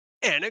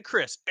Ann and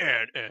Chris,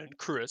 and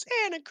Chris,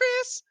 Ann and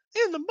Chris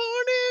in the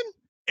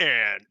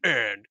morning,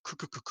 and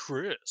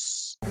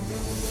Chris.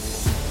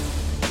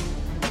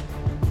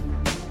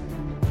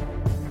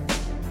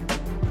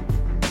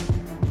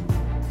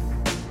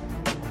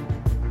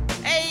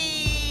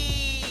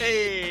 Hey!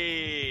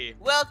 Hey,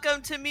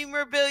 Welcome to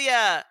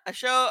Memorabilia, a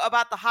show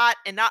about the hot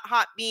and not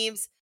hot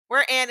memes.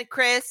 We're Ann and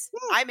Chris. woo,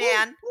 I'm woo,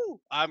 Ann. woo.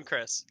 I'm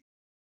Chris.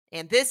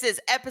 And this is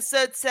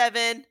episode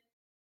 7.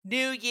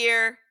 New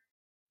year,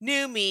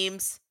 new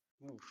memes.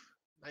 Oof,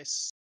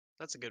 nice.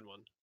 That's a good one.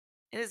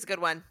 It is a good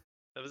one.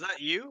 Was that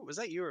you? Was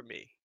that you or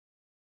me?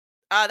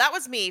 That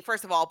was me,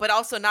 first of all, but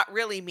also not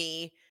really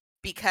me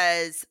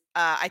because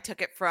I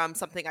took it from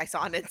something I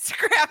saw on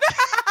Instagram.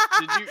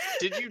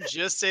 Did you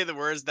just say the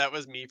words "that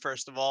was me"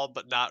 first of all,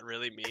 but not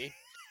really me?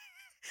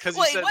 Because you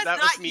Well, it said was that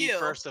was not me you.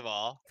 first of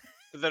all,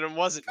 but then it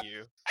wasn't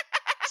you.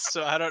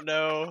 So I don't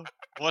know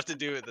what to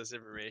do with this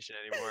information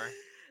anymore.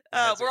 My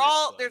head's We're gonna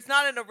all, explode. there's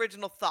not an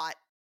original thought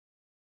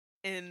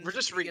We're in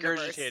just the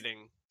universe.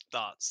 regurgitating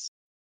thoughts.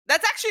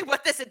 That's actually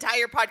what this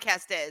entire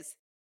podcast is.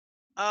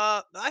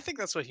 I think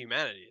that's what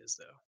humanity is,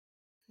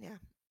 though. Yeah.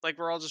 Like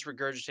we're all just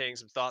regurgitating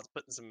some thoughts,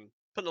 putting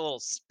a little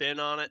spin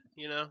on it,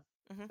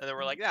 hmm and then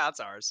we're like, yeah, that's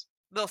ours.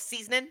 Little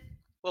seasoning.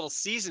 Little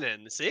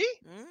seasoning. See,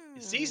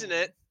 you season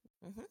Mm. it,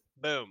 Mhm,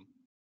 boom.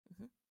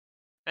 mhm.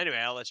 Anyway,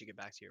 I'll let you get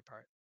back to your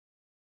part.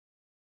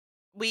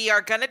 We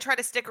are going to try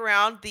to stick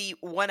around the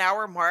 1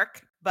 hour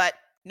mark, but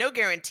no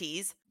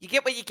guarantees. You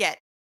get what you get.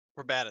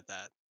 We're bad at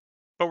that,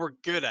 but we're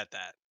good at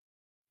that,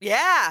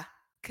 Yeah. right?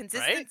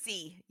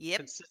 Consistency.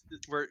 Yep.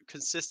 We're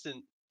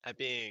consistent at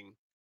being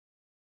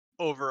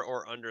over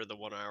or under the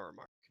 1 hour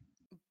mark.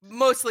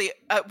 Mostly,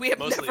 we have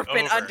Mostly never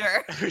been over.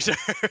 under.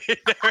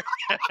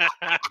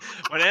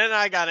 When Ann and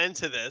I got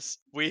into this,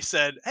 we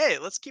said, hey,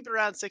 let's keep it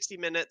around 60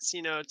 minutes,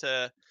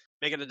 to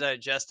make it a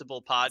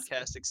digestible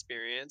podcast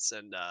experience.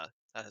 And that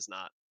has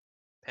not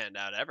panned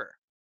out ever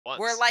We're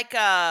once. like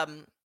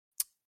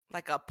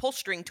a pull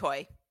string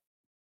toy.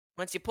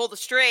 Once you pull the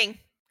string,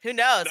 who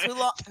knows?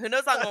 Who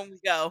knows how long we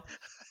go?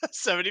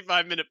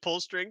 75-minute pull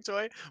string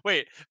toy.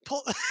 Wait,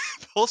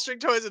 pull string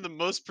toys are the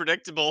most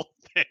predictable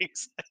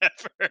things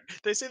ever.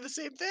 They say the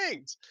same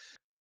things.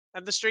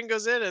 And the string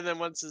goes in, and then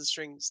once the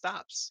string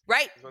stops,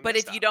 Right. is when they But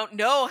if you stop. don't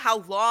know how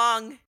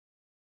long,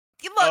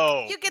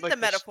 Oh, you get the like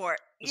metaphor.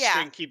 the Yeah.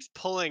 string keeps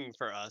pulling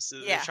for us.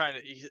 They're Yeah.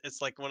 trying to.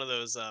 It's like one of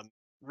those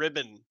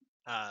ribbon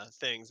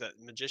things that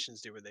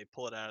magicians do, where they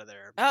pull it out of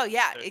Oh,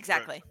 yeah, their throat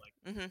exactly. for like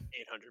Mhm.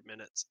 800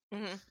 minutes.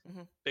 Mhm.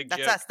 Mhm. Big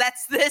That's joke. us.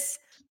 That's this.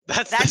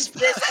 That's That's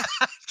this this.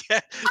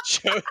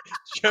 podcast.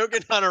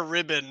 Choking on a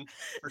ribbon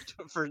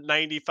for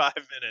 95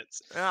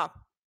 minutes. Oh,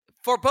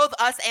 for both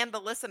us and the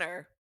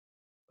listener,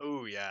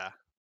 Oh yeah.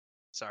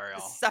 Sorry,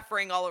 the all.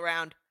 suffering all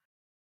around.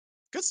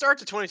 Good start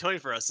to 2020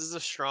 for us. This is a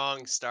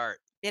strong start.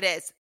 It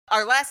is.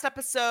 Our last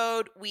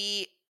episode,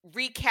 we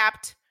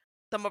recapped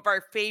some of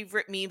our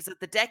favorite memes of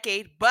the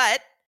decade,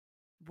 but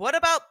what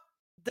about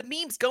the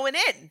memes going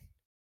in? You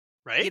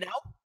Right?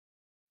 know,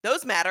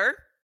 those matter.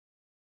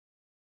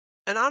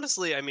 And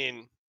honestly, I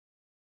mean,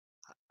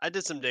 I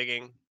did some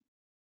digging.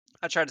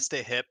 I tried to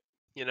stay hip,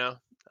 you know.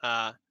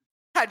 Uh,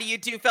 How do you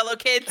do, fellow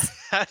kids?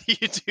 how do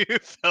you do?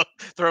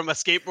 Throw my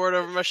skateboard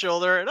over my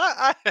shoulder, and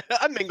I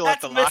mingle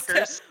at That's the Musto.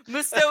 lockers.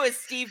 Musto is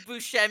Steve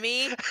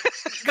Buscemi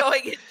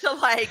going into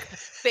like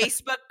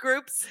Facebook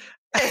groups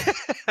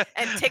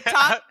and TikTok.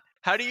 how,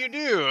 how do you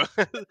do?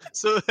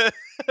 So, a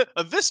Hey,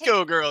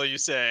 visco girl, you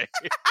say?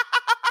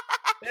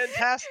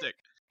 Fantastic.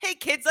 hey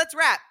kids, let's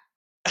rap.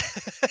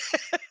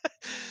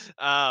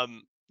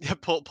 Yeah,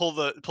 pull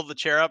the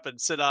chair up and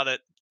sit on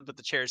it, but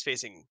the chair is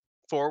facing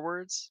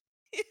forwards,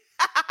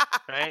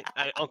 right?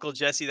 Uncle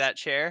Jesse that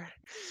chair.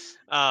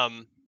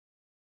 Um,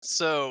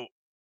 so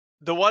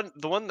the one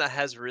that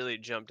has really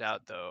jumped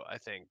out though, I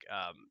think,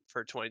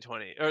 for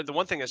 2020, or the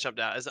one thing that's jumped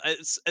out is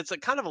it's a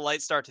kind of a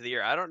light start to the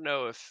year. I don't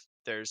know if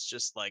there's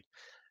just like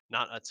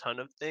not a ton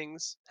of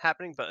things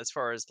happening, but as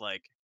far as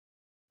like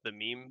the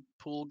meme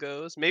pool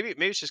goes, maybe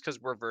it's just because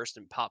we're versed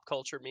in pop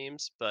culture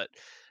memes, but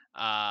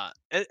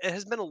it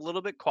has been a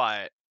little bit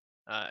quiet,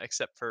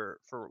 except for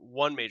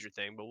one major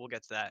thing, but we'll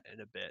get to that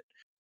in a bit.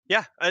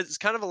 Yeah, it's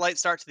kind of a light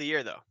start to the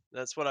year though.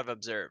 That's what I've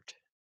observed.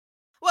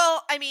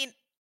 Well, I mean,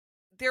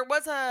 there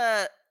was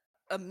a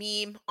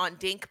meme on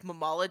Dink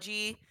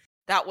Memology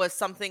that was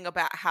something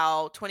about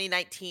how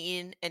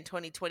 2019 and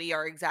 2020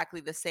 are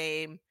exactly the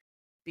same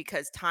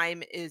because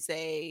time is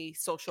a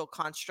social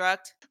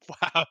construct.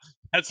 Wow,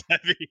 that's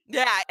heavy.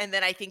 Yeah, and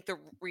then I think the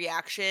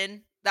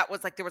reaction that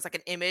was like there was like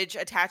an image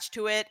attached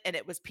to it and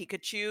it was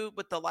Pikachu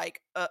with the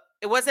like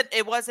Was it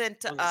surprise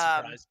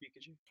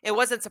Pikachu? it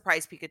wasn't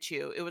surprise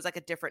Pikachu. It was like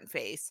a different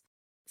face.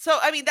 So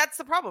I mean that's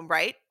the problem,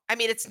 right? I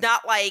mean it's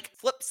not like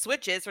flip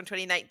switches from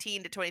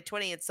 2019 to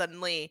 2020 and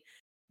suddenly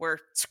we're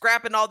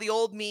scrapping all the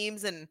old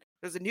memes and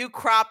there's a new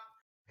crop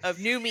of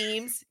new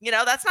memes.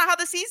 That's not how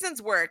the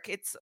seasons work.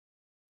 It's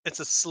It's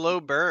a slow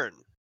burn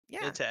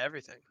yeah. into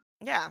everything,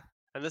 Yeah.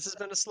 and this has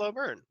been a slow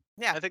burn.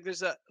 Yeah. I think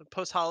there's a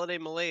post-holiday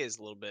malaise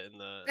a little bit in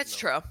That's the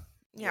true.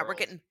 Yeah, we're world.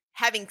 getting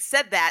having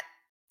said that,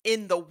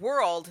 in the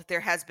world, there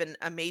has been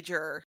a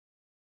major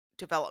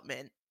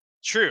development.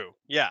 True.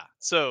 Yeah.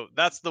 So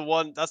that's the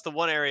one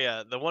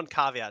area, the one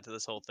caveat to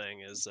this whole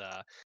thing is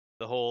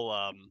the whole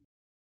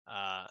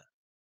uh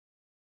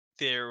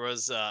there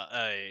was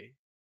a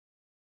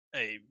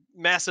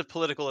massive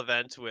political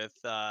event with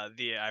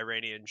the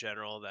Iranian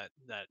general that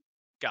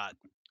got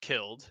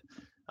killed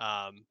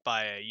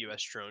by a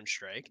US drone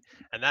strike,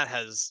 and that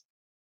has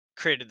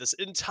created this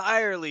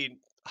entirely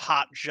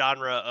hot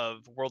genre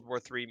of World War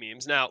III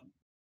memes. Now,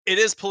 it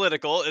is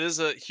political. It is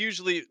a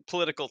hugely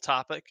political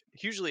topic.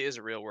 Hugely is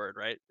a real word,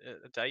 right?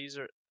 Did I use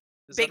it?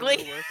 Is that a Bigly?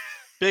 real word?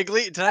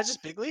 Bigly? Did I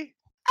just bigly?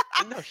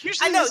 No, I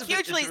hugely know, is a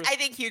bit. Is a real. I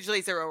think hugely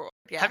is a real word,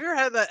 yeah. Have you ever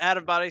had that out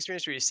of body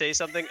experience where you say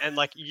something and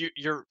like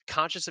you're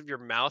conscious of your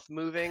mouth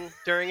moving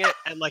during it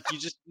and like you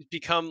just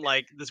become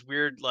like this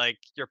weird like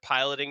you're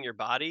piloting your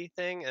body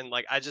thing and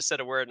like I just said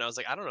a word and I was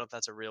like I don't know if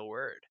that's a real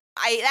word.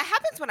 That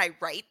happens when I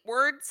write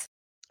words,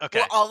 where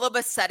Okay. all of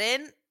a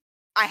sudden,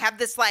 I have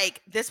this,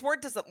 like, "This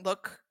word doesn't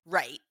look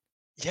right."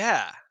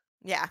 Yeah.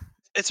 Yeah.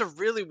 It's a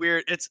really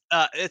weird it's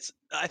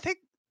I think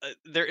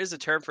there is a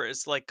term for it.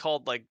 It's like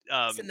called like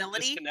Senility?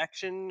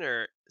 disconnection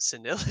or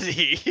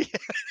senility.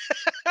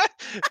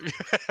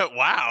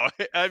 Wow.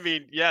 I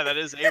mean, yeah, that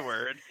is a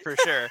word for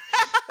sure.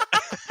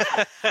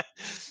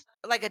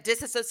 Like a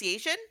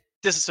disassociation?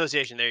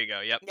 Disassociation, there you go.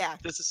 Yep. Yeah.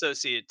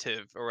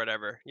 Disassociative or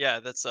whatever. Yeah,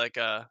 that's like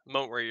a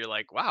moment where you're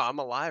like, wow, I'm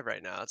alive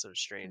right now. That's a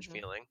strange Mhm.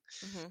 feeling.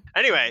 Mhm.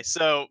 Anyway, Mhm.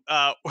 so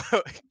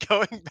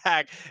going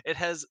back, it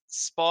has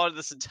spawned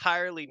this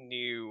entirely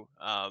new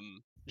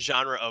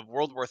genre of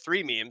World War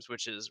III memes,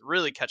 which is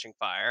really catching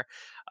fire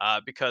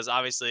because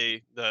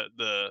obviously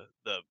the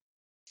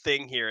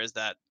thing here is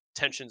that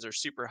tensions are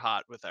super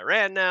hot with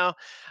Iran now,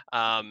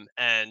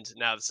 and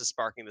now this is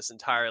sparking this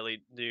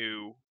entirely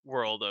new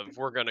world of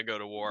we're going to go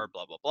to war,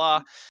 blah blah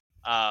blah.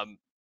 Um,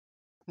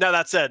 Now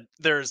that said,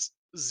 there's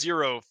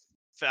zero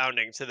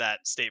founding to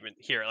that statement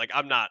here. Like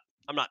I'm not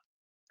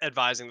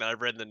advising that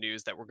I've read in the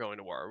news that we're going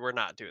to war. We're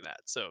not doing that.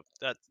 So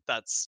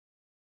that's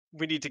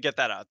we need to get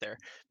that out there.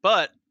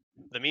 But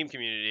the meme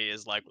community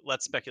is like,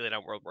 let's speculate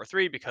on World War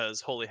III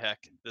because holy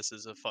heck, this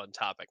is a fun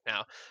topic.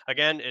 Now,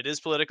 again, it is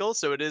political,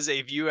 so it is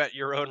a view at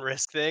your own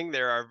risk thing.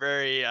 There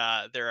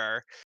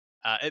are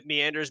it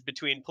meanders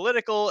between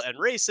political and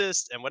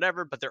racist and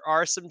whatever, but there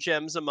are some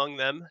gems among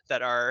them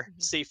that are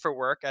Mhm. safe for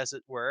work, as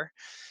it were.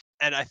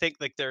 And I think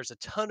like there's a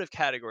ton of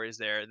categories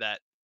there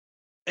that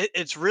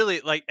it's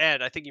really like,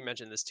 and I think you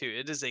mentioned this too.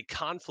 It is a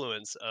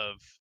confluence of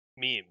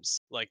memes.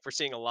 Like we're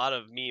seeing a lot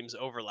of memes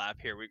overlap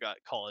here. We got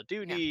Call of Yeah.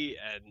 Duty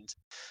and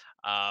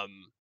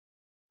um,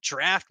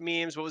 draft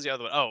memes. What was the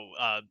other one?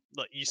 Oh,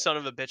 look, you son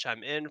of a bitch,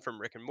 I'm in from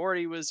Rick and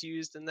Morty was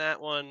used in that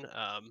one.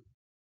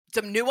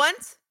 Some new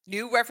ones?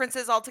 New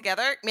references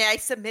altogether? May I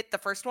submit the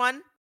first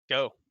one?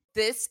 Go.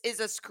 This is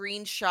a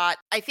screenshot.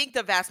 I think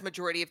the vast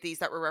majority of these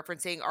that we're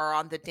referencing are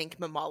on the Dink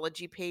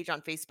Memology page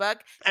on Facebook.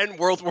 And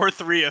World War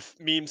Three of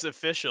memes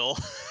official.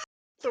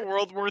 The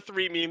World War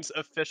Three memes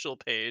official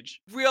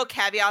page. Real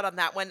caveat on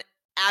that one,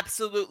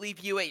 absolutely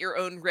view at your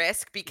own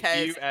risk,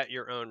 because View at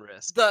your own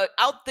risk. the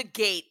out the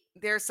gate,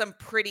 there's some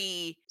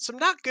pretty, Some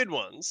not good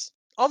ones.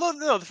 Although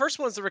no, the first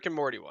one's the Rick and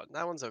Morty one.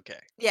 That one's okay.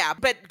 yeah,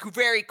 but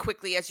very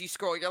quickly as you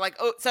scroll, you're like,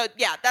 "Oh, so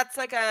yeah, that's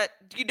like a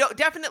you don't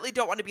definitely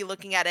don't want to be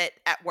looking at it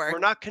at We're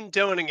work." not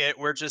condoning it.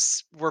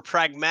 We're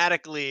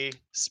pragmatically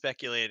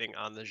speculating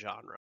on the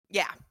genre.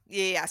 Yeah.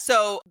 Yeah, yeah.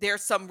 So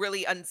there's some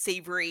really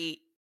unsavory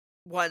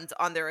ones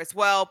on there as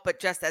well, but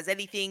just as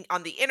anything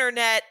on the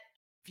internet,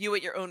 view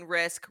at your own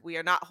risk. We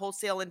are not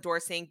wholesale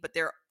endorsing, but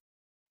there,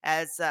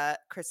 as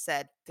Chris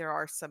said, there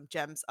are some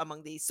gems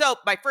among these. So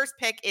my first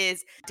pick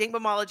is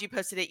Dingmomology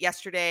posted it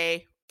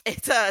yesterday.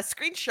 It's a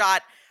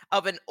screenshot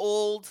of an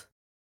old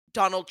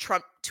Donald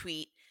Trump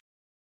tweet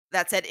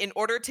that said, "In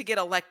order to get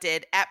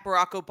elected, at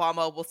Barack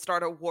Obama will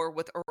start a war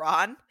with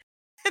Iran."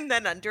 And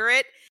then under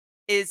it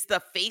is the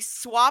face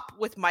swap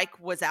with Mike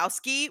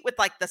Wazowski with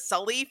like the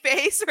Sully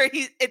face, where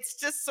it's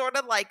just sort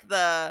of like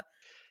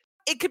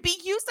it could be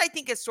used, I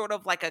think, as sort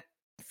of like a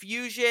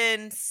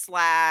fusion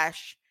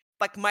slash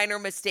like Minor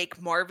Mistake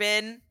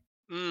Marvin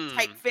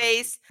type Mhm.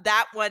 face.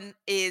 That one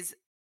is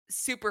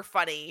super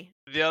funny.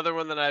 The other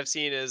one that I've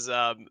seen is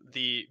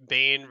the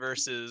Bane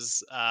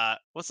versus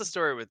what's the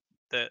story with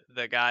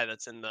the guy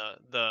that's in I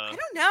the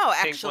don't know,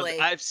 pink ones. actually.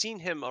 I've seen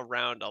him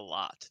around a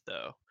lot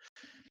though.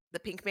 The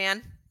Pink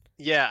Man.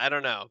 Yeah, I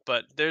don't know,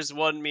 but there's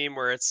one meme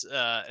where it's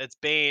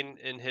Bane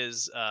in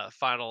his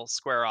final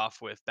square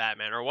off with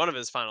Batman, or one of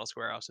his final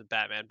square offs with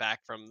Batman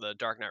back from the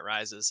Dark Knight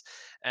Rises,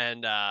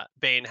 and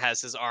Bane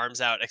has his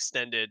arms out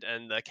extended,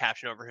 and the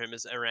caption over him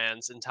is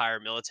Iran's entire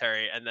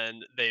military, and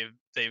then they've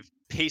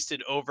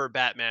pasted over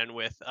Batman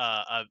with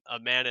a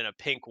man in a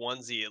pink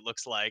onesie. It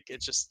looks like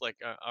it's just like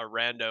a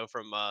rando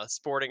from a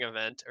sporting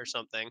event or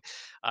something,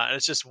 and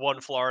it's just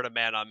one Florida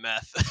man on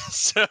meth.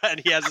 So, and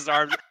he has his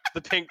arms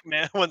the pink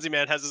man onesie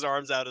man has his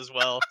arms out as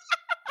well.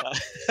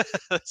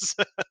 It's,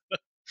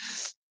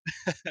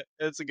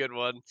 it's a good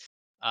one.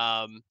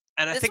 And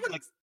I This think like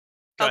one's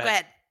go oh, go ahead.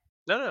 ahead.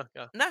 No, no,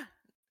 go. No,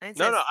 I didn't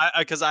say No, no, this. I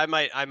because I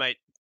might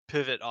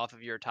pivot off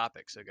of your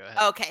topic, so go ahead.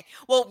 Okay.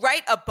 Well,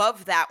 right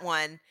above that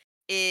one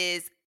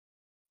is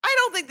I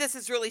don't think this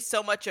is really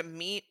so much a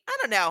meme. I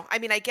don't know. I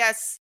mean, I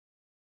guess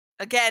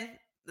again,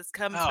 this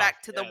comes Oh,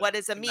 back to the yeah, what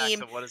is a come back meme,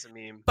 to what is a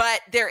meme.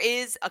 but there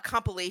is a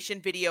compilation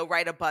video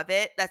right above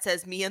it that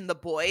says "Me and the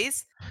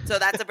Boys." So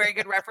that's a very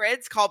good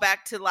reference. Call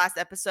back to the last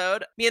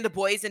episode, "Me and the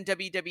Boys" in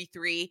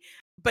WW3,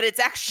 but it's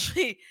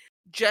actually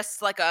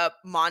just like a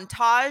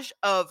montage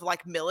of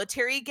like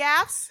military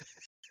gaffes.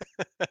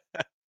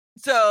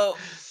 So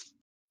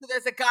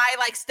there's a guy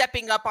like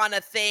stepping up on a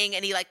thing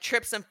and he like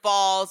trips and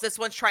falls. This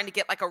one's trying to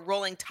get like a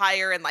rolling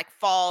tire and like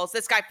falls.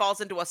 This guy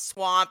falls into a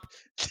swamp.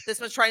 This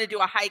one's trying to do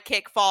a high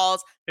kick,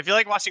 falls. If you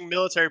like watching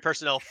military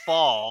personnel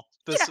fall,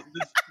 Yeah.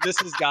 this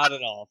has got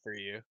it all for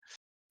you.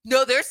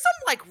 No, there's some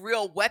like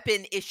real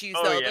weapon issues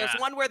Oh, though. There's yeah.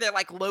 one where they're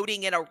like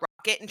loading in a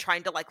rocket and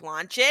trying to like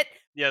launch it.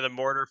 Yeah, the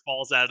mortar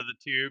falls out of the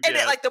tube, And it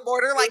yeah. like the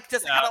mortar like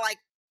just Yeah. kind of like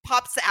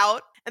pops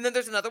out. And then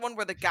there's another one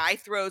where the guy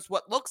throws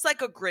what looks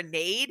like a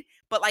grenade,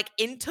 but like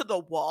into the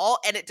wall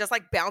and it just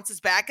like bounces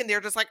back and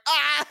they're just like,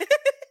 ah.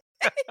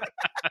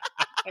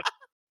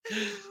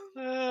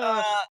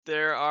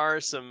 There are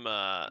some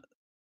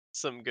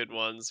good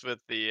ones with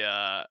the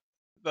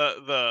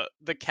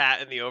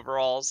cat in the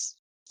overalls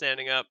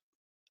standing up,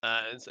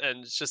 and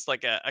it's just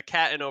like a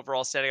cat in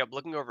overalls standing up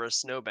looking over a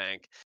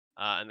snowbank,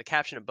 and the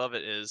caption above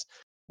it is,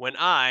 "When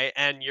I,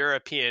 an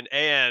European,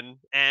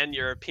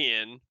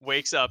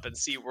 wakes up and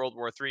see World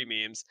War III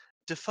memes,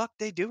 the fuck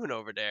they doing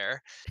over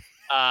there?"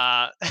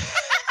 Uh,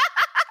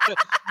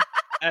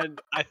 and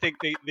I think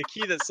the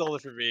key that sold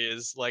it for me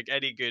is like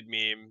any good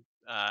meme,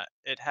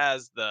 it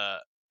has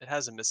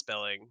a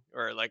misspelling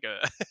or like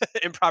a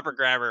improper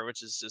grammar,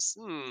 which is just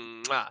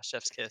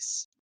chef's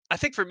kiss. I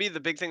think for me the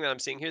big thing that I'm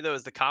seeing here though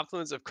is the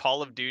confluence of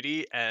Call of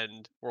Duty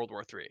and World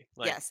War III.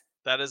 Like Yes.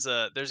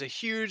 there's a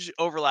huge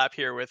overlap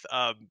here with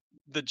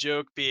the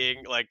joke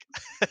being like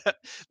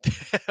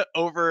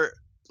over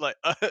like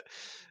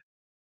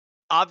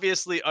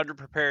obviously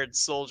underprepared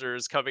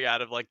soldiers coming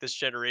out of like this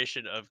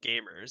generation of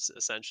gamers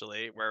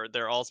essentially where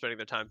they're all spending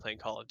their time playing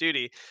Call of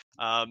Duty,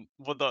 well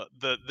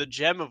the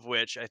gem of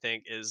which I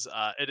think is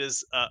it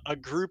is a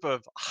group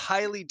of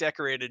highly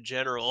decorated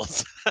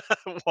generals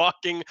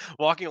walking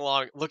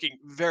along looking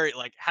very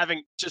like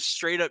having just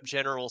straight up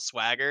general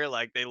swagger,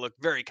 like they look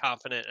very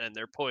confident and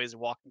they're poised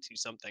walking to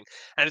something,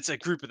 and it's a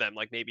group of them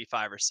like maybe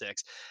 5 or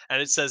 6,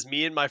 and it says,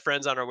 "Me and my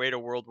friends on our way to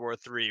World War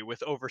III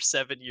with over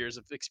 7 years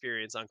of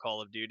experience on Call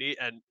of Duty,"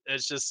 and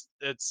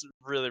it's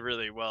really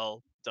really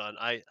well done.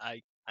 I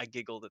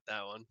giggled at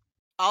that one.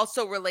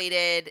 Also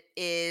related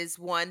is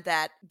one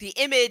that the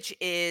image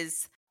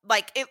is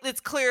like it's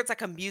clear it's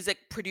like a music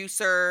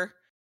producer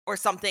or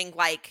something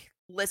like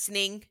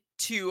listening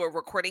to a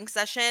recording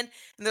session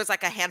and there's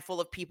like a handful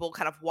of people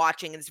kind of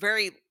watching and it's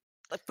very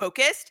like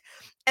focused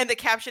and the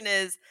caption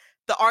is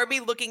the army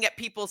looking at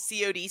people's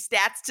COD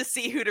stats to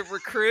see who to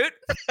recruit.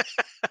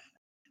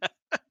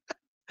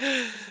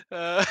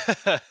 Uh,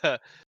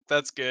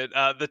 that's good.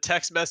 The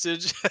text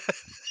message,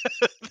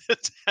 the,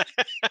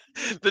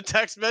 the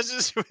text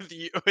message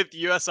with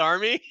U.S.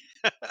 Army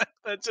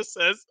that just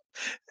says,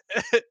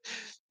 In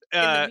the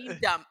uh, meme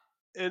dump.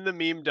 in the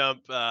meme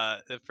dump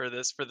for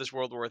this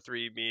World War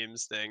III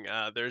memes thing,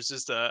 there's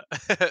just a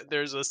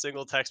there's a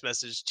single text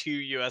message to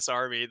U.S.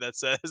 Army that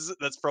says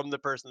that's from the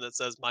person that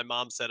says, "My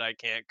mom said I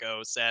can't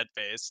go. Sad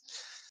face."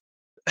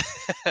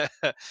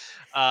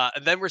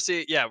 And then we're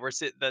seeing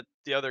that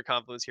the other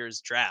confluence here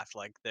is draft.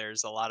 Like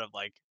there's a lot of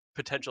like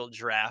potential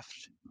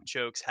draft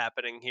jokes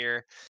happening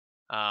here.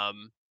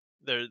 Um,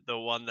 the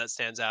one that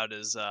stands out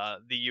is the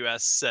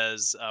U.S.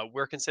 says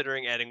we're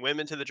considering adding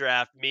women to the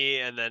draft.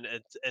 Me, and then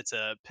it's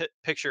a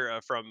picture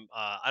from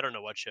I don't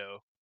know what show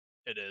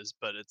it is,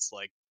 but it's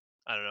like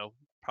I don't know,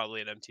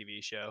 probably an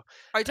MTV show.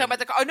 Are you talking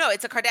And about the oh no,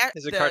 it's a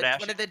is it the one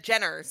Kardashian? of the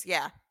Jenners,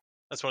 yeah.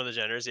 That's one of the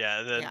genders, yeah.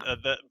 And then,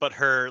 Yeah. but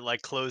her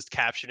like closed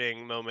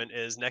captioning moment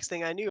is next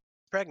thing I knew,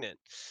 pregnant.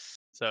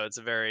 So it's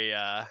a very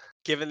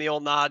giving the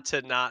old nod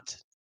to not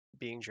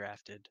being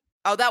drafted.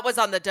 Oh, that was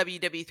on the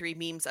WW3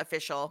 memes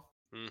official.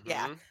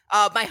 Yeah.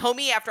 Hmm. My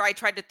homie, after I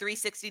tried to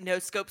 360 no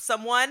scope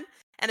someone,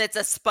 and it's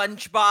a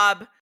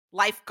SpongeBob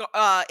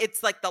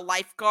it's like the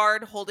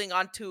lifeguard holding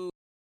onto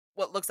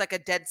what looks like a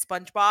dead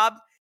SpongeBob,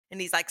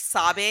 and he's like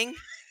sobbing.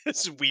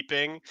 It's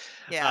weeping.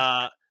 Yeah.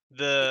 Uh,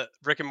 the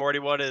Rick and Morty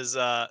one is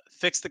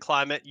fix the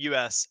climate,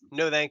 U.S.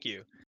 No, thank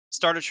you.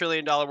 Start $1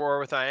 trillion war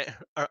with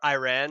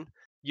Iran.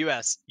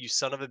 U.S. You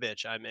son of a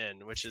bitch, I'm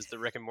in. Which is the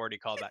Rick and Morty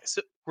callback.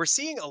 So we're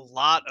seeing a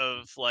lot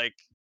of like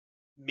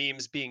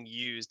memes being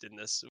used in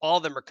this. All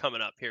of them are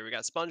coming up here. We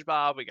got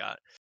SpongeBob, we got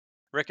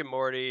Rick and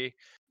Morty,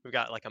 we've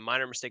got like a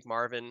minor mistake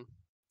Marvin.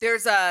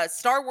 There's a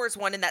Star Wars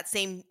one in that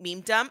same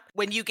meme dump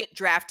when you get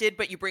drafted,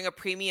 but you bring a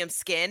premium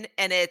skin,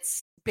 and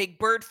it's Big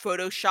Bird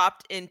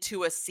photoshopped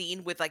into a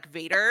scene with like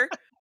Vader,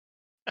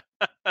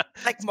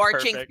 like It's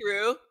marching perfect.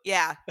 through.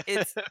 Yeah,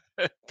 it's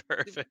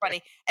Perfect.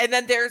 funny. And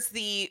then there's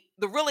the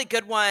really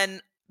good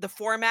one the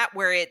format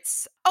where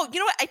it's you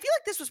know what? I feel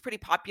like this was pretty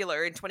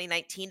popular in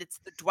 2019. It's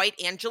the Dwight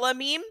Angela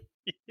meme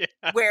Yeah.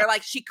 where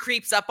like she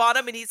creeps up on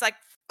him and he's like,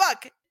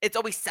 fuck. It's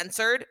always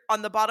censored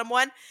on the bottom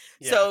one.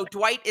 Yeah. So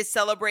Dwight is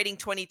celebrating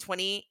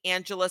 2020.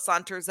 Angela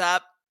saunters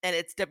up and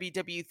it's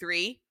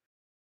WW3.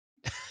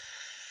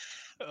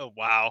 Oh,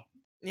 wow.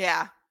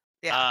 Yeah.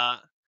 Yeah.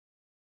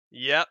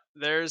 Yep.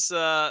 There's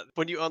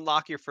when you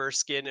unlock your first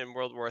skin in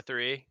World War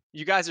III,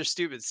 you guys are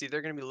stupid. See,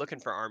 they're gonna be looking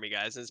for army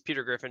guys. And it's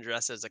Peter Griffin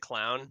dressed as a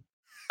clown.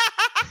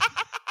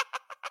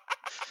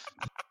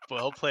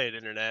 Well played,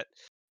 internet.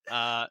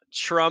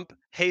 Trump,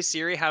 hey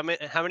Siri, how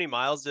many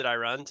miles did I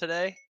run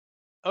today?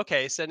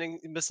 Okay, sending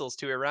missiles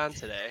to Iran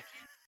today.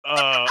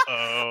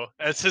 Oh,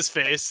 that's his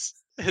face.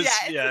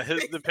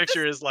 The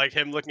picture is like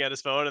him looking at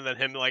his phone and then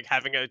him like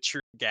having a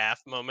true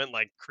gaff moment,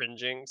 like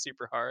cringing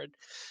super hard.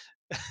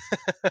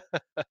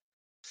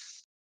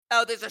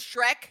 Oh, there's a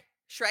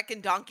Shrek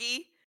and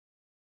Donkey.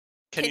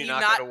 Can you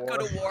not go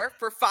to war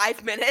for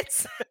 5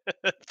 minutes?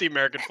 The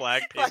American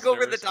flag Like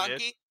over the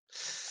donkey.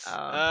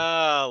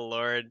 Oh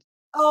Lord.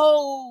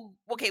 Oh,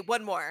 okay,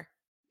 one more.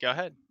 Go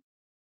ahead.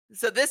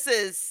 So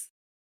this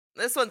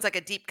one's like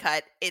a deep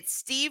cut. It's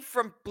Steve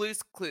from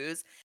Blue's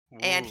Clues,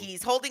 and Ooh.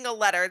 he's holding a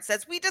letter. It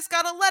says, "We just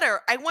got a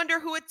letter. I wonder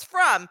who it's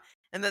from."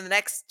 And then the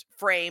next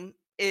frame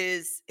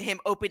is him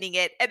opening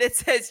it, and it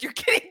says, "You're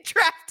getting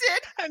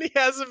drafted." And he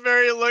has a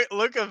very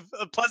look of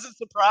a pleasant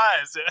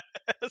surprise.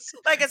 Yes.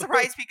 Like a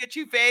surprise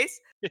Pikachu face.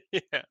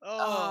 Yeah.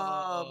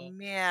 Oh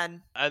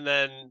man. And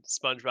then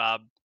SpongeBob,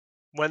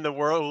 when the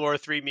World War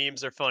III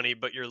memes are funny,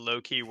 but you're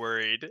low key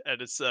worried,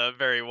 and it's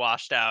very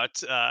washed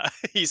out.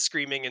 He's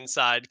screaming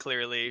inside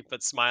clearly,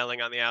 but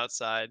smiling on the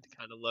outside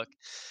kind of look.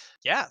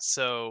 Yeah.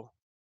 So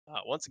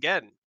once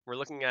again, we're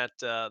looking at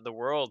the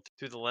world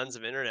through the lens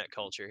of internet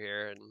culture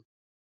here, and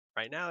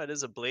right now it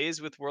is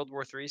ablaze with World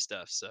War III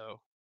stuff. So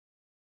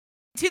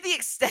To the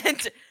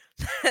extent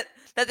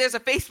that there's a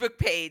Facebook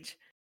page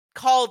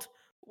called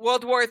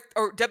World War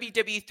or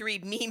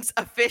WW3 Memes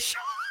Official.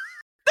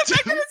 The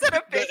fact that it's an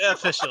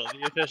official.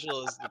 The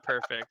official is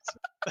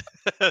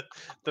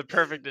the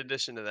perfect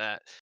addition to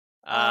that.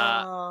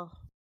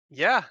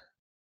 Yeah.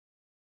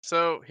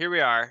 So here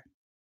we are.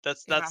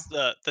 That's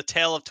the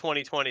tale of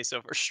 2020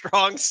 so far.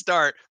 Strong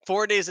start.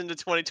 4 days into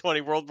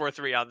 2020, World War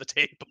III on the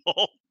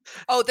table.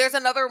 Oh, there's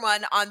another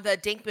one on the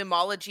Dink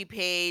Memology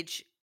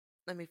page.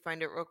 Let me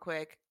find it real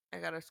quick. I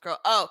gotta scroll.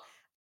 Oh,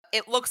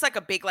 it looks like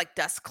a big like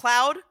dust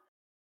cloud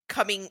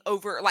coming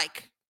over,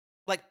 like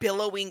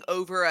billowing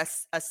over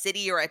a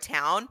city or a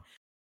town,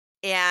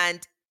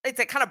 and it's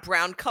like kind of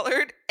brown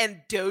colored,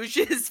 and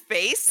Doge's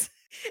face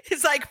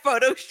is like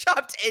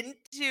photoshopped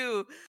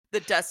into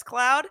the dust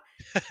cloud.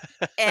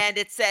 And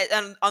it says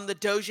on the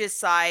Doge's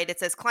side, it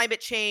says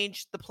climate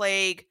change, the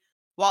plague,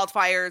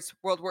 wildfires,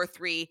 World War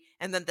III,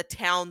 and then the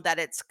town that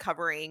it's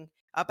covering,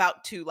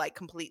 about to like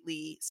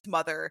completely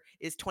smother,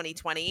 is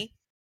 2020.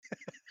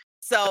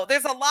 So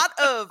there's a lot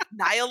of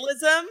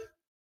nihilism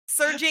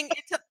surging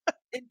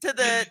into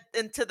the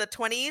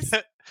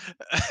 20s.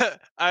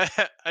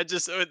 I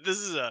just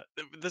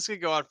this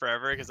could go on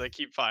forever because I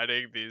keep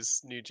finding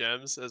these new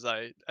gems as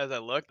I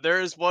look.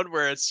 There is one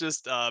where it's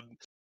just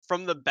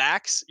from the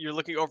backs you're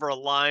looking over a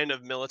line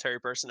of military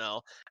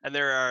personnel, and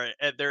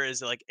there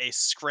is like a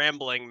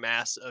scrambling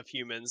mass of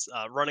humans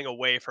running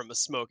away from a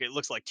smoke. It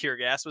looks like tear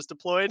gas was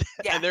deployed.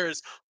 Yeah. And there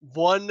is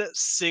one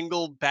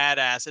single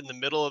badass in the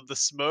middle of the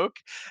smoke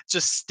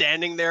just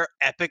standing there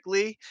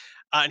epically.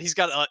 And he's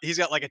got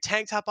like a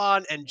tank top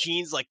on and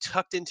jeans, like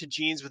tucked into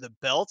jeans with a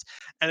belt,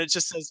 and it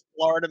just says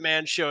Florida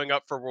man showing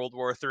up for World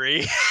War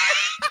III.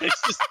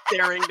 It's just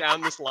staring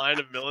down this line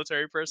of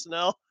military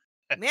personnel.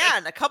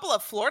 Man, a couple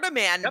of Florida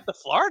man. Got the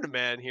Florida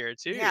man here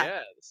too. Yeah.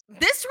 Yes.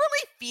 This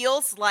really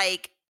feels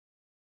like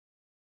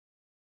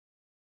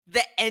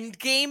the end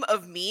game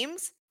of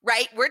memes,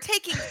 right? We're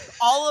taking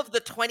all of the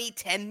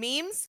 2010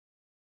 memes,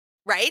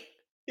 right?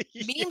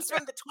 Memes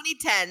from the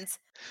 2010s,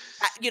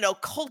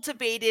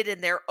 cultivated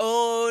in their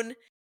own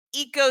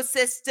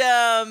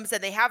ecosystems,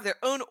 and they have their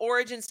own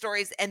origin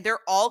stories, and they're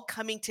all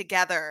coming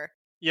together.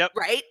 Yep.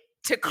 Right?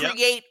 To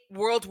create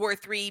World War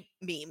III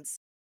memes.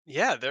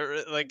 Yeah,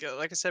 they're like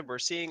I said, we're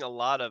seeing a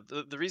lot of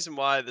the reason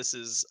why this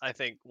is, I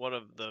think, one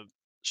of the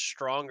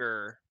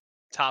stronger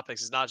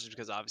topics is not just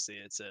because obviously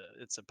it's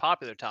a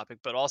popular topic,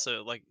 but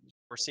also like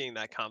we're seeing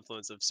that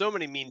confluence of so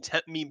many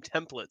meme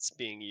templates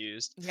being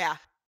used. Yeah.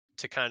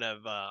 To kind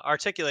of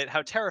articulate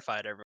how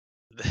terrified everyone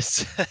is of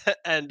this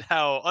and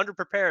how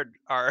underprepared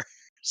our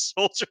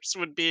soldiers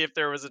would be if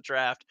there was a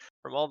draft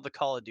from all the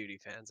Call of Duty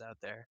fans out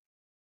there.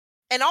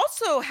 And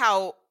also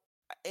how,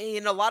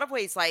 in a lot of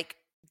ways, like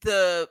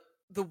the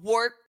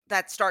war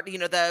that started,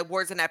 the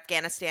wars in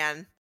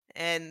Afghanistan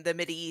and the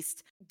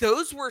Mideast,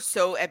 those were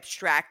so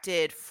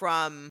abstracted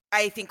from,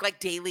 I think, like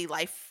daily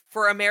life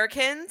for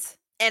Americans.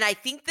 And I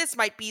think this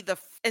might be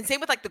and same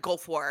with like the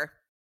Gulf War.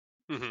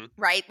 Mm-hmm.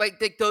 Right? Like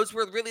those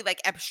were really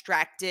like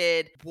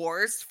abstracted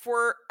wars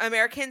for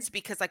Americans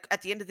because like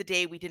at the end of the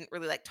day, we didn't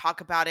really like talk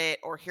about it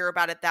or hear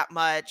about it that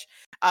much.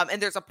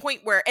 And there's a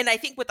point where, and I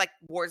think with like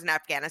wars in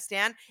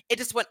Afghanistan, it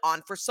just went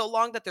on for so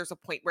long that there's a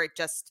point where it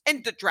just,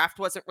 and the draft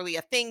wasn't really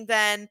a thing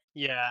then.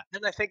 Yeah,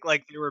 and I think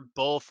like they were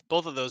both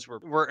of those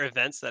were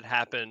events that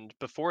happened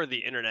before the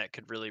internet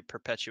could really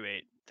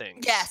perpetuate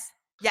things Yes,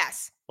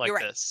 yes, like you're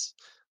right. this.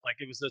 Like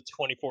it was a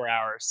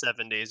 24-hour,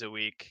 7 days a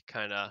week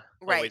kind of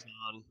Right. always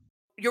on.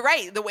 You're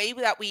right. The way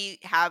that we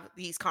have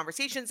these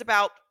conversations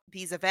about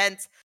these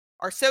events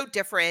are so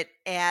different.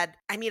 And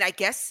I mean, I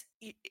guess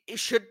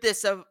should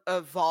this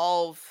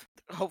evolve?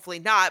 Hopefully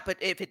not. But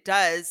if it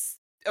does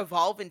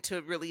evolve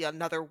into really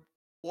another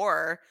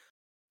war,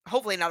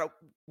 hopefully not a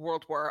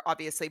world war,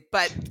 obviously.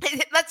 But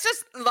let's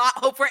just not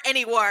hope for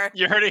any war.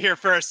 You heard it here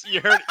first.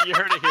 You heard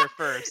it here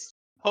first.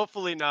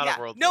 Hopefully not a Yeah,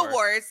 world no war.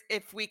 wars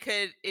if we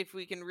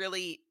can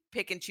really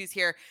pick and choose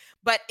here.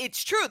 But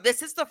it's true.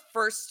 This is the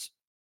first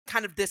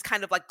this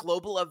kind of like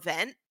global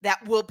event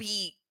that will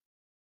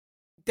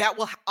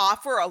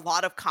offer a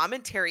lot of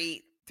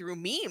commentary through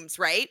memes,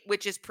 right?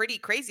 Which is pretty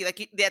crazy.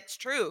 Like that's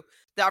true.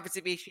 The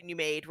observation you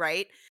made,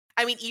 right?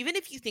 I mean, even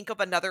if you think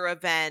of another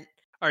event,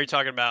 Are you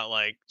talking about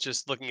like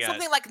just looking at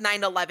something like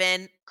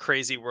 9/11.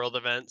 crazy world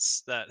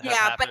events that have Yeah,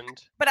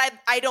 happened? but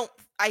I don't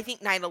I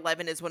think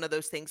 9/11 is one of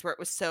those things where it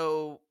was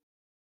so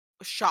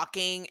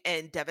shocking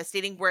and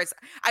devastating. Whereas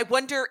I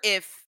wonder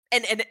if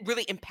and it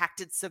really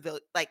impacted civil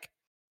like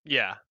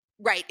Yeah.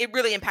 right, it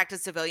really impacted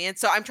civilians.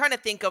 So I'm trying to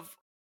think of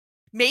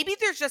maybe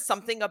there's just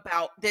something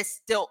about this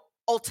still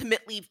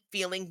ultimately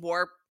feeling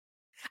more.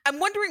 I'm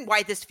wondering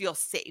why this feels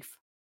safe,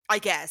 I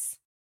guess.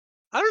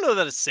 I don't know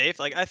that it's safe.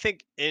 Like I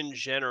think in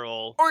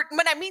general, Or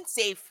when I mean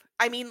safe,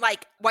 I mean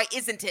like why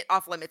isn't it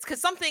off limits? Because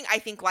something I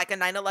think like a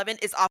 9/11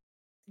 is off.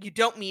 You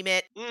don't meme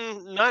it.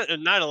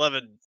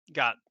 9/11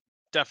 got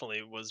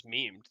definitely was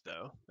memed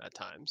though at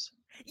times.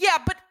 Yeah,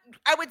 but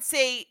I would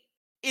say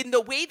in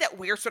the way that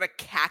we're sort of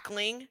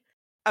cackling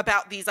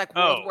about these like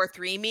World Oh, War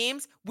III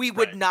memes, we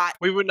would right. not.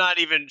 We would not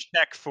even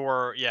check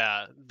for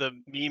the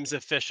memes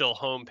official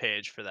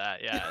homepage for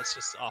that. Yeah, it's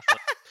just off.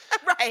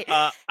 Right.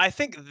 I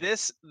think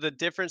the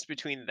difference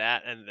between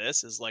that and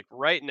this is like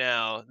right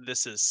now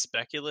this is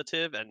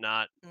speculative and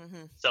not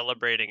Hmm.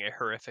 celebrating a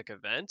horrific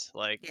event,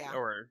 like Yeah.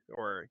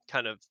 or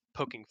kind of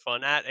poking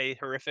fun at a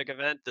horrific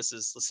event. This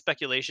is the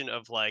speculation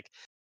of like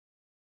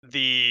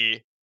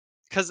the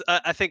because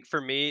I think for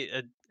me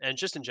and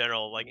just in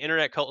general, like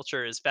internet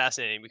culture is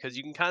fascinating because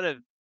you can kind of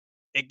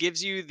it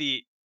gives you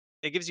the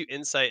it gives you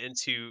insight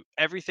into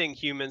everything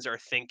humans are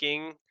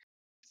thinking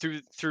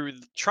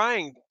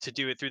trying to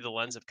do it through the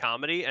lens of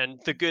comedy and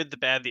the good, the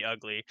bad, the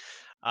ugly.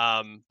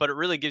 But it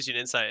really gives you an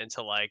insight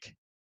into like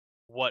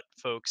what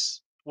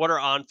are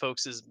on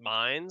folks'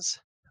 minds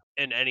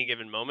in any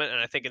given moment. And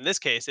I think in this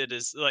case it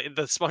is like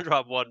the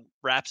SpongeBob one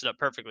wraps it up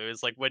perfectly.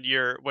 It's like when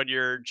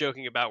you're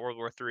joking about World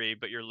War III,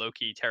 but you're low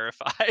key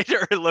terrified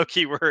or low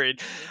key worried.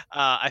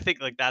 Mhm. I think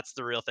like that's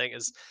the real thing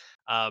is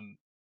um,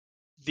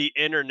 the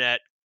internet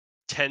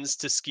tends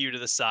to skew to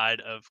the side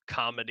of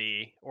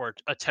comedy or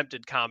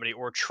attempted comedy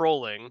or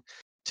trolling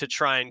to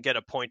try and get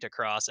a point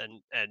across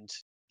and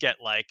get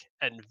like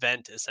and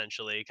vent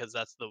essentially because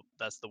that's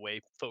the way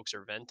folks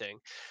are venting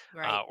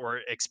Right. or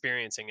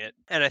experiencing it.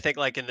 And I think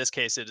like in this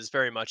case it is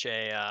very much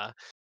a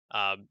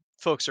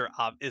folks are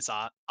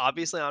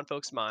obviously on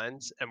folks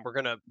minds, and we're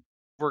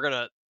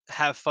gonna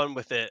have fun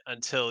with it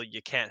until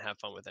you can't have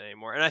fun with it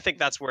anymore. And I think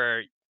that's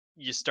where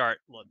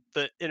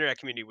the internet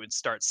community would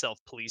start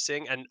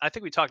self-policing. And I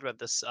think we talked about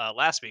this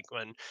last week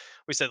when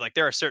we said like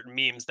there are certain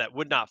memes that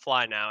would not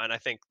fly now. And I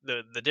think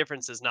the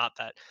difference is not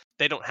that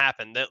they don't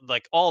happen, that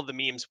like all of the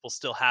memes will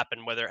still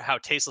happen, whether how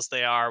tasteless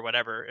they are,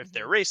 whatever, if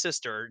they're Hmm.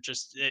 racist or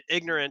just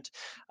ignorant,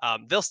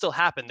 they'll still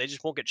happen. They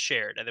just won't get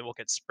shared and they won't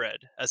get spread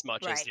as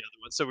much as Right. the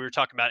other ones. So we were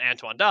talking about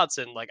Antoine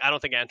Dodson. Like I don't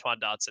think Antoine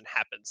Dodson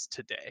happens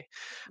today,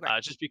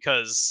 Right. just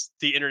because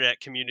the internet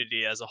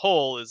community as a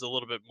whole is a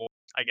little bit more,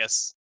 I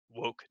guess,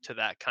 woke to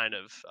that kind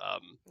of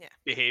Yeah.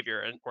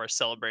 behavior and or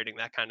celebrating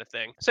that kind of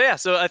thing. So yeah,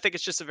 so I think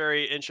it's just a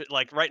very interesting.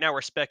 Like right now,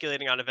 we're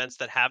speculating on events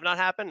that have not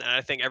happened, and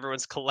I think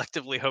everyone's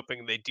collectively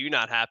hoping they do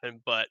not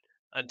happen. But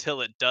until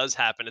it does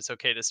happen, it's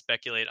okay to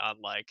speculate on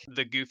like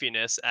the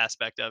goofiness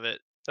aspect of it.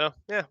 So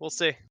yeah, we'll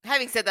see.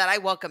 Having said that, I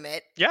welcome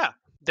it. Yeah,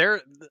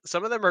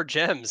 some of them are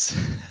gems.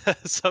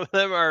 Some of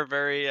them are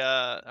very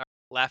are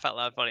laugh out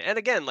loud funny. And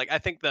again, like I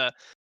think the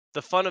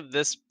fun of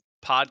this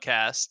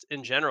podcast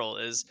in general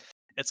is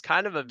it's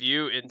kind of a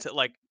view into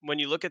like when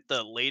you look at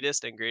the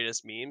latest and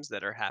greatest memes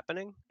that are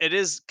happening, it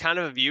is kind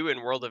of a view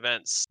in world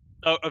events.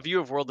 A view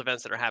of world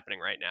events that are happening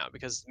right now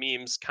because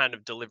memes kind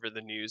of deliver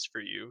the news for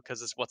you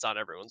because it's what's on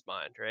everyone's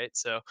mind, right?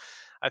 So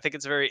I think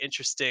it's a very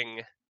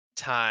interesting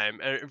time,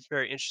 a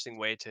very interesting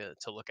way to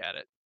look at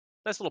it.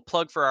 Nice little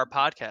plug for our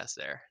podcast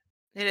there,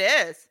 It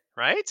is.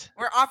 right?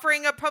 We're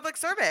offering a public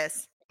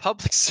service.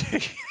 Public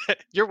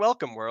You're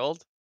welcome,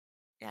 world.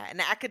 Yeah, an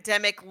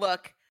academic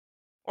look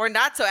or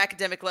not so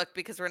academic look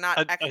because we're not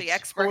A actually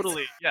experts.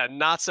 totally, yeah,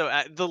 not so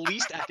the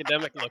least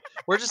academic look.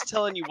 We're just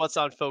telling you what's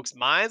on folks'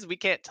 minds. We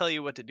can't tell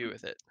you what to do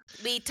with it.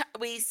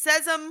 We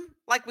says them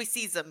like we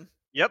sees them.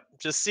 Yep,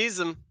 just sees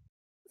them,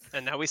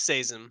 and now we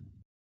says them.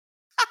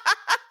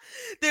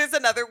 There's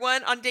another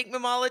one on Dank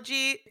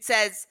Memology. It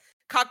says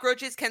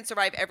cockroaches can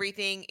survive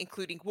everything,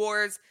 including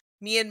wars.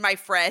 Me and my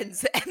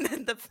friends, and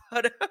then the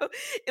photo.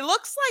 It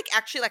looks like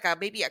actually like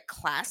maybe a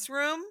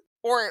classroom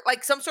or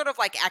like some sort of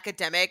like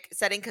academic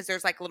setting because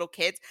there's like little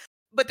kids,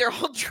 but they're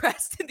all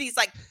dressed in these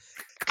like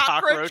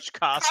cockroach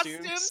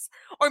costumes.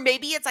 or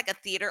maybe it's like a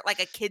theater, like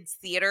a kids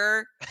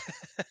theater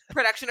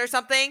production or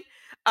something.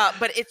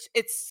 But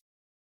it's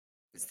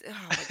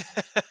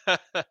oh,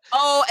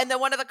 oh, and then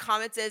one of the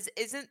comments is,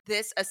 "Isn't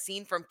this a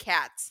scene from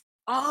Cats?"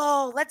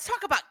 Oh, let's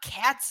talk about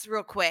Cats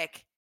real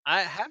quick.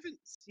 I haven't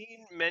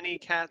seen many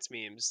cats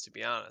memes, to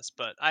be honest,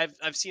 but I've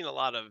seen a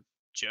lot of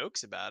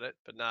jokes about it,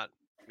 but not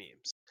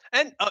memes.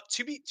 And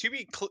to be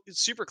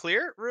super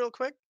clear, real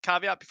quick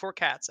caveat before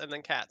cats and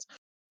then cats.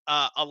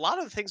 A lot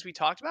of the things we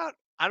talked about,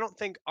 I don't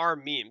think are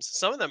memes.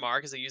 Some of them are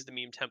because they use the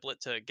meme template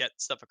to get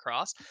stuff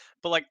across,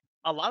 but like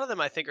a lot of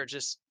them, I think are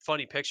just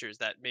funny pictures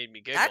that made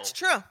me That's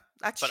giggle. true.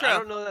 That's But I true.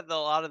 don't know that a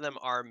lot of them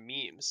are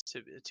memes.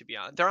 To be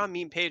honest, they're on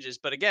meme pages.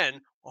 But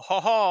again,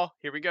 ha ha,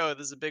 here we go.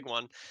 This is a big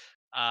one.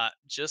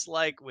 Just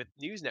like with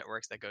news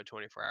networks that go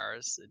 24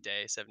 hours a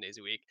day, 7 days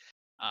a week,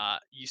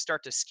 you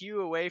start to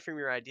skew away from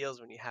your ideals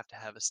when you have to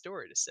have a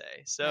story to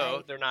say. So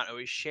Right. they're not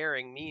always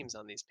sharing memes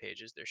on these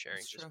pages. They're sharing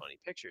That's just true. funny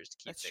pictures to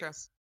keep That's true.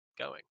 things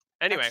going.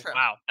 That's Anyway, true.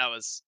 wow, that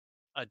was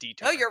a Oh,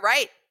 detour, you're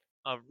right.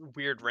 a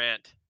weird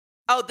rant.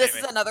 Oh, this is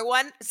Anyway, another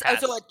one. So a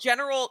cats.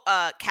 general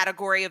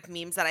category of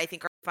memes that I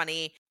think are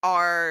funny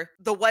are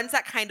the ones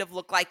that kind of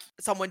look like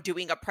someone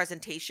doing a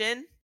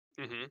presentation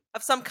Hmm.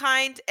 of some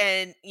kind,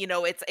 and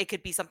it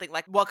could be something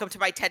like welcome to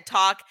my TED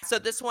talk. So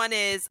this one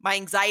is my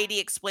anxiety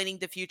explaining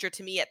the future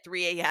to me at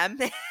 3 a.m.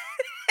 and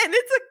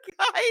it's a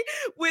guy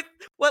with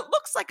what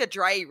looks like a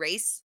dry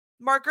erase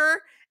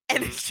marker, and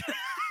Hmm. it's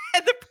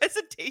and the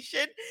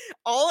presentation,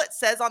 all it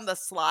says on the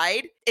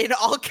slide in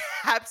all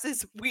caps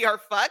is we are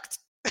fucked.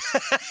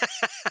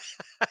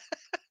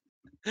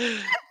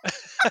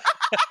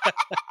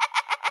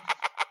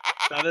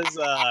 That is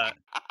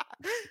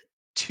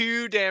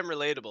too damn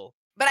relatable.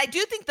 But I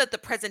do think that the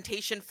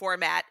presentation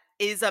format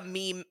is a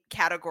meme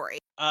category.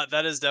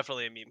 That is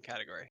definitely a meme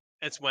category.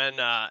 It's when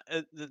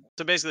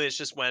so basically it's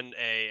just when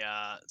a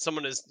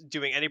someone is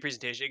doing any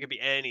presentation. It could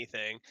be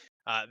anything.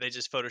 They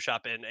just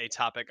Photoshop in a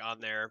topic on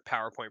their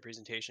PowerPoint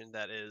presentation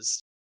that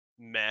is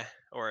meh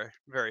or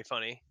very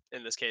funny.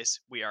 In this case,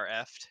 we are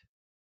effed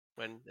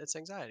when it's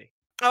anxiety.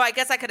 Oh, I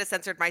guess I could have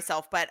censored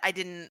myself, but I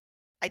didn't.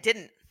 I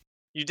didn't.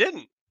 You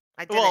didn't.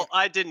 I Well, didn't.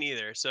 I didn't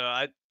either. So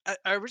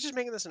are we just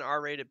making this an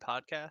R-rated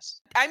podcast?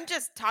 I'm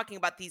just talking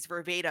about these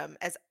verbatim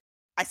as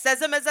I says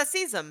them as I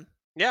sees them.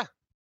 Yeah,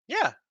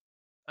 yeah.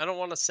 I don't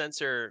want to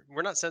censor.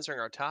 We're not censoring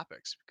our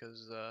topics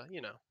because Are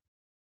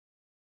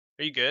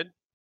you good?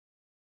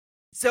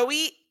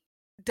 Zoe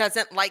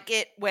doesn't like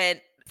it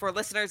when, for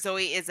listeners,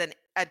 Zoe is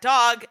a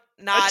dog,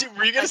 not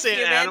Were you a gonna say an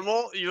human.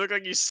 animal? You look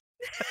like you.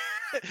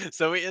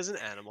 Zoe is an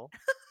animal,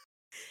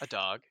 a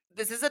dog.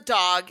 This is a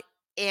dog,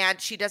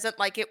 and she doesn't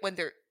like it when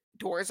their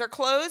doors are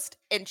closed,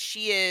 and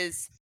she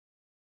is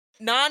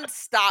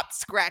nonstop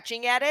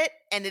scratching at it,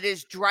 and it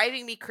is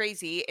driving me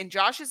crazy. And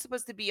Josh is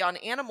supposed to be on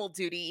animal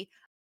duty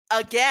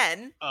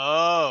again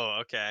Oh,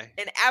 okay.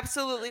 and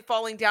absolutely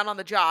falling down on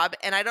the job,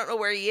 and I don't know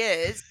where he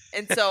is.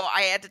 And so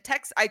I had to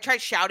text. I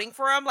tried shouting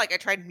for him, like I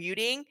tried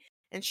muting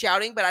and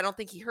shouting, but I don't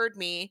think he heard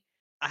me.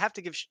 I have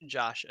to give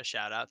Josh a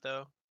shout out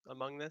though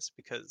among this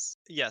because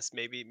yes,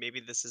 maybe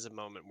this is a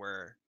moment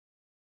where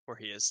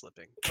he is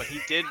slipping, but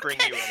he did bring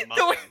you a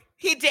So muffin.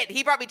 he did.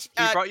 He brought me.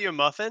 He brought you a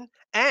muffin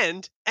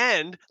and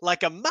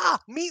like a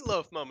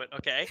meatloaf moment,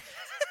 okay?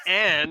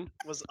 Anne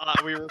was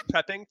we were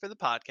prepping for the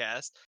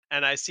podcast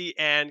and I see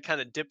Anne kind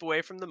of dip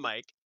away from the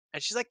mic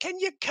and she's like, "Can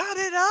you cut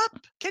it up?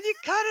 Can you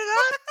cut it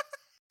up?"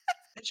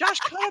 And Josh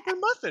cut up her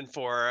muffin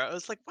for her. I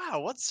was like, "Wow,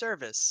 what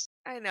service."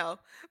 I know,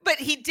 but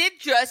he did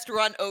just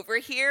run over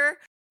here,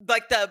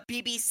 like the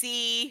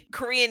BBC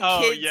Korean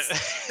Oh, yeah. kids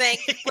thing,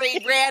 where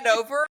he ran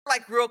over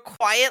like real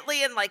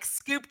quietly and like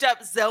scooped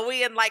up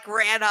Zoe and like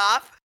ran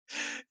off.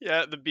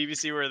 Yeah, the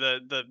BBC where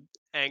the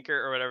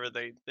anchor or whatever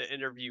the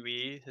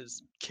interviewee,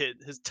 his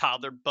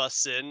toddler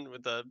busts in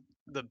with the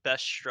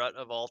best strut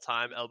of all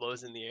time,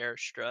 elbows in the air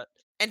strut.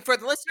 And for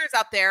the listeners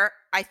out there,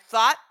 I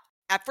thought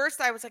at first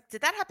I was like,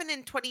 did that happen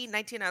in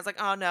 2019? I was like,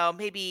 oh no,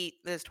 maybe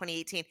it was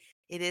 2018.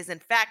 It is in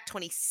fact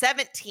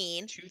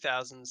 2017,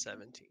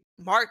 2017.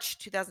 March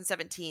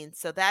 2017.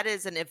 So that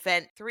is an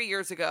event 3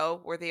 years ago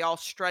where they all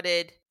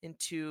strutted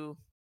into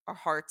our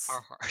hearts.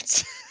 Our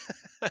hearts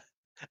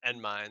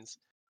and minds.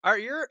 Are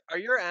your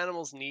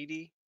animals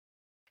needy?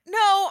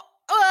 No,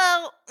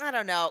 well, I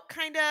don't know.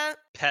 Kind of.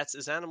 Pets?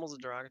 Is animals a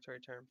derogatory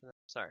term for them?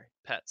 Sorry,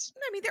 pets.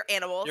 I mean, they're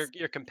animals.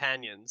 Your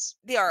companions.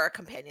 They are our I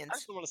companions.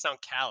 just don't want to sound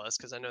callous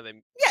because I know they.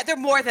 Yeah, they're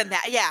more than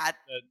that. Yeah.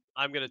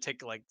 I'm gonna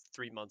take like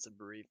 3 months of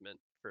bereavement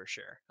for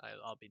sure.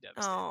 I'll be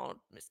devastated. Oh,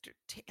 Mr.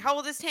 How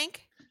old is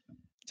Tank?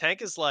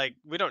 Tank is like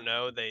we don't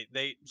know. They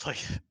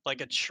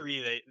like a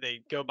tree.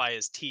 They go by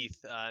his teeth,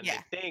 and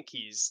Yeah. they think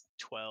he's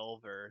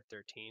 12 or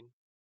 13.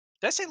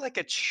 Did I say like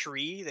a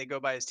tree? They go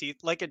by his teeth.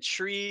 Like a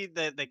tree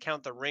that they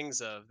count the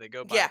rings of. They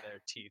go by Yeah. their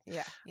teeth.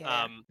 Yeah.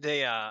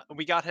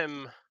 We got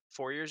him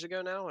 4 years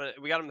ago now.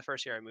 We got him the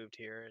first year I moved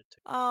here.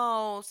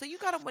 Oh, so you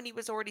got him when he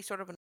was already sort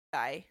of a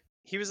guy.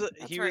 He That's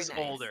very was nice.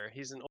 older.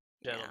 He's an old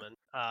Yeah. gentleman.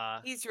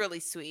 He's really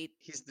sweet.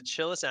 He's the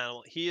chillest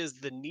animal. He is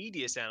the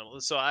neediest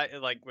animal. So I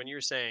like when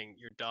you're saying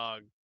your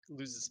dog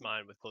loses his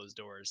mind with closed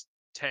doors.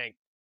 Tank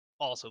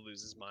also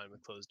loses mind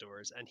with closed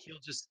doors, and he'll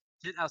just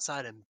sit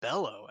outside and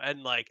bellow,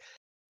 and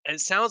it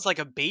sounds like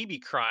a baby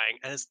crying,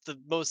 and it's the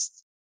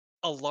most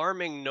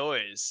alarming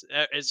noise.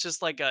 It's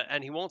just like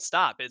and he won't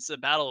stop. It's a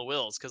battle of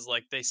wills because,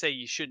 like they say,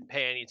 you shouldn't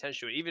pay any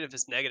attention to it, even if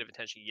it's negative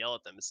attention. You yell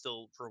at them, it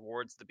still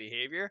rewards the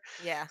behavior.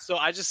 Yeah. So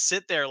I just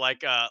sit there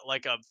like a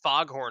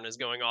foghorn is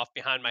going off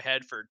behind my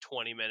head for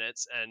 20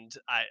 minutes, and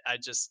I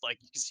just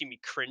like you can see me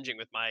cringing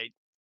with my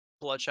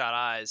bloodshot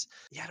eyes.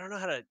 Yeah, I don't know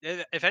how to.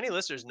 If any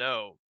listeners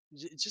know,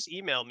 just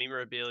email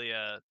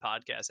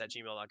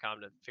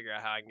memorabiliapodcast@gmail.com to figure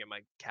out how I can get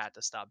my cat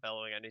to stop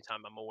bellowing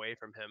anytime I'm away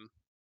from him.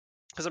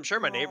 Because I'm sure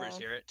my neighbors Oh,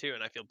 hear it too,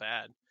 and I feel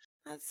bad.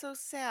 that's so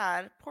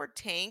sad. Poor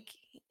Tank.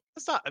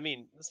 It's not. I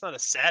mean, it's not a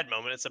sad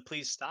moment. It's a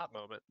please stop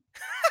moment.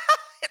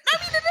 I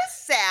mean, it is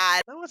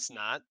sad. No, it's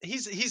not.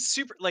 He's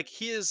super. Like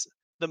he is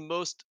the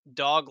most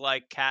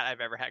dog-like cat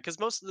I've ever had. Because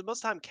most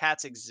time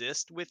cats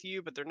exist with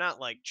you, but they're not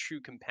like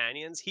true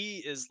companions. He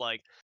is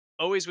like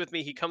always with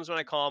me. He comes when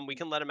I call him. We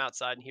can let him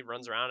outside, and he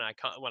runs around. And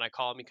when I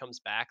call him, he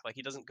comes back. Like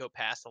he doesn't go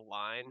past the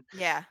line.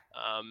 Yeah.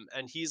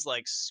 And he's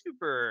like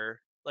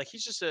super. Like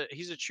he's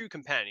a true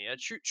companion, a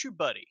true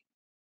buddy.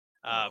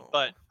 But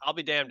Oh, I'll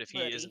be damned if he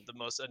isn't buddy.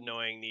 the most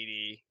annoying,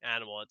 needy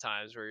animal at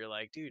times where you're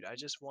like, dude, I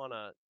just want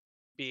to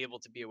be able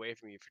to be away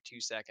from you for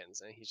 2 seconds.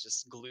 And he's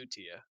just glued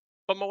to you.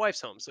 But my wife's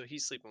home, so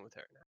he's sleeping with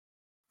her now.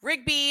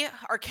 Rigby,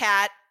 our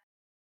cat,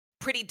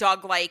 pretty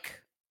dog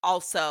like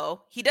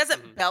also. He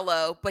doesn't Hmm.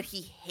 bellow, but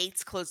he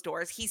hates closed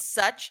doors. He's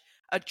such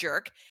a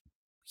jerk.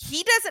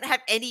 He doesn't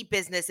have any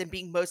business in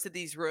being most of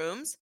these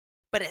rooms,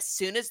 but as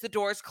soon as the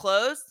door's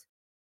closed,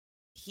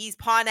 he's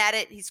pawing at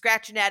it, he's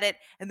scratching at it,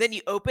 and then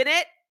you open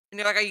it and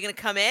you're like, "Are you gonna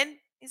come in?"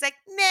 He's like,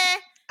 "Nah."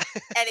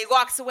 And he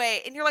walks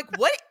away, and you're like,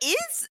 "What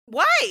is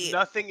why?"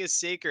 Nothing is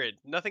sacred.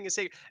 Nothing is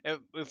sacred.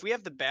 If we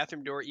have the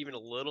bathroom door even a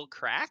little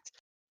cracked,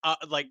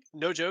 like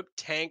no joke,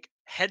 Tank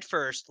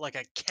headfirst like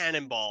a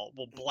cannonball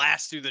will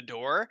blast through the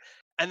door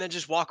and then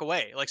just walk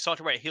away, like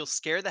saunter away. He'll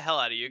scare the hell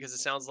out of you because it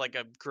sounds like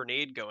a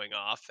grenade going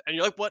off, and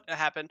you're like, "What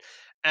happened?"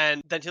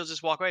 And then he'll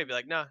just walk away and be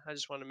like, "No, I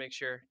just want to make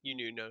sure you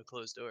knew no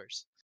closed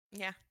doors."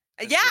 Yeah.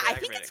 It's Yeah, really I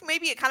think it's aggravating.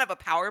 maybe a kind of a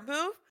power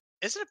move.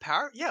 Is it a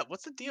power? Yeah.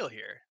 What's the deal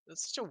here?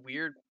 That's such a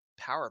weird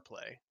power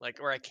play. Like,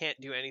 or I can't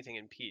do anything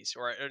in peace,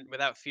 or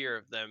without fear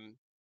of them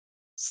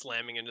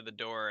slamming into the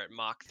door at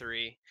Mach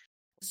 3.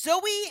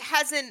 Zoe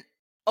hasn't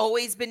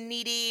always been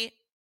needy,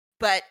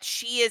 but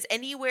she is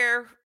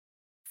anywhere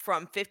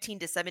from 15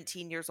 to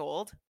 17 years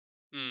old.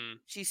 Mm,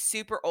 She's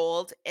super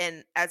old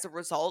and as a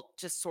result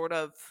just sort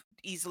of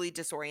easily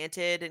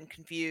disoriented and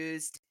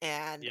confused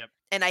yep.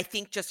 and I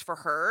think just for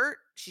her,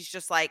 she's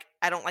just like,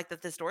 I don't like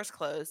that this door's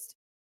closed.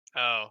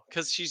 Oh,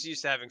 because she's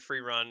used to having free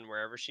run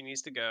wherever she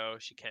needs to go,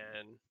 she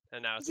can.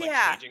 And now it's like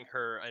Yeah. changing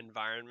her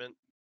environment.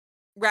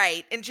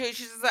 Right. And she's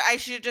just like, I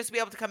should just be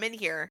able to come in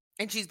here.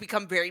 And she's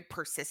become very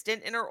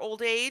persistent in her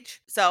old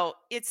age. So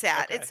it's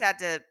sad. It's Okay. sad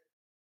to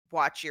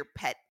watch your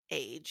pet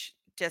age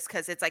just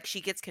because it's like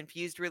she gets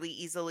confused really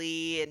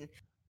easily. And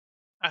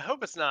I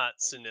hope it's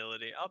not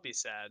senility. I'll be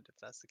sad if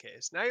that's the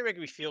case. Now you're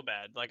making me feel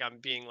bad, like I'm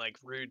being like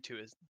rude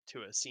to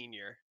a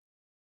senior.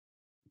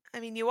 I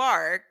mean, you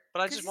are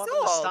But I because just he's want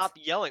them to old. stop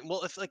yelling.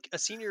 Well, if like a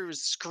senior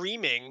was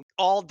screaming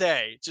all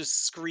day,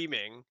 just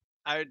screaming,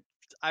 I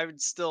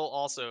would still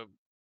also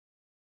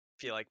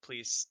feel like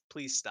please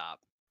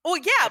stop. Well,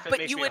 yeah, If it but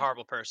makes you me a would,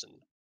 horrible person.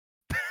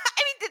 I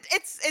mean,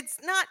 it's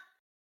not,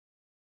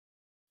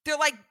 they're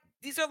like,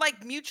 these are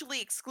like mutually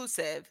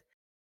exclusive.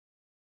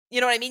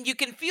 You know what I mean? You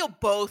can feel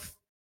both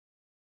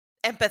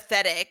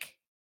empathetic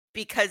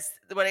because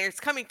what it's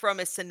coming from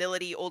is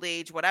senility, old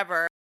age,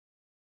 whatever,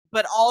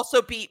 but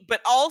also be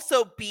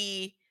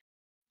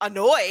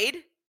annoyed. I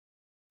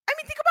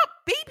mean, think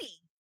about baby.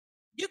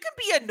 You can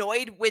be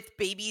annoyed with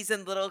babies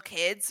and little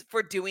kids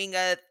for doing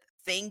a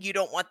thing you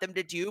don't want them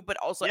to do, but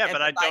also Yeah,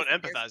 but I empathize don't with your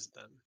empathize with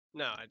them.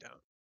 No, I don't.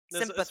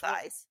 This what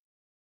sympathize.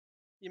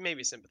 you made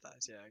me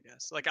sympathize. Yeah, I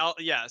guess. Like I'll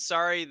yeah.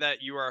 Sorry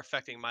that you are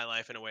affecting my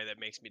life in a way that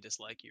makes me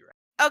dislike you.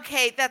 Right.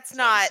 Okay, that's So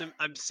not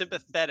I'm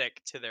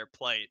sympathetic to their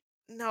plight.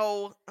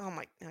 no. Oh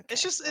my. It's Okay,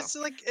 just well, it's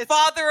like it's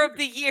Father of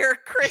the Year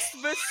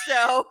Christmas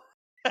show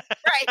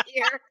right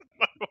here.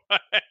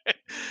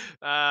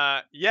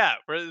 yeah,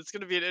 it's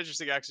gonna be an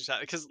interesting exercise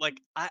because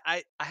like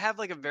I have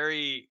like a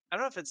very I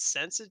don't know if it's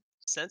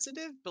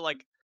sensitive, but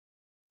like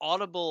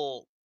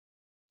audible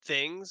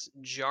things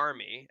jar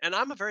me, and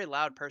I'm a very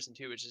loud person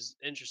too, which is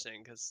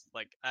interesting because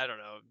like I don't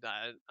know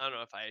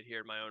if I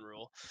adhere to my own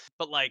rule,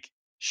 but like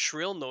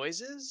shrill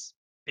noises,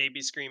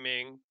 baby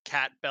screaming,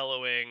 cat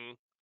bellowing,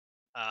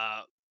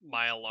 uh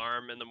my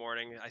alarm in the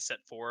morning, I set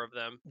 4 of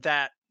them,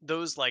 that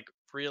those like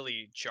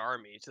really jar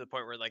me to the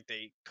point where like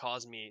they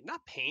cause me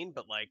not pain,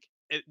 but like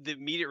the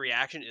immediate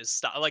reaction is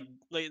stop. Like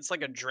it's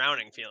like a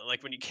drowning feeling.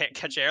 Like when you can't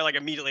catch air, like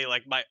immediately,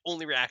 like my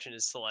only reaction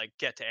is to like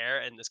get to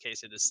air. In this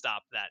case, it is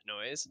stop that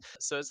noise.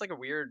 So it's like a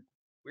weird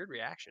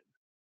reaction.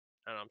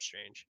 I don't know. I'm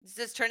strange. Is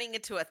this turning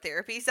into a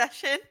therapy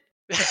session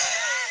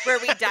where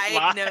we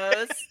Why?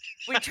 diagnose,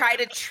 we try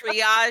to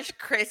triage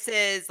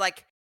Chris's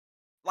like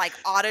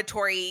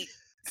auditory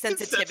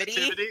sensitivity,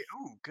 Sensitivity.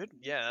 Oh, good.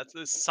 Yeah, that's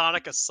the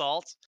sonic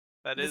assault.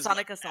 That the is my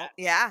sonic assault. cats.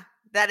 Yeah,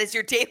 that is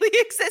your daily My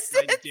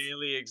existence.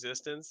 daily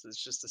existence is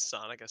just a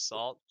sonic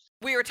assault.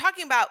 We were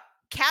talking about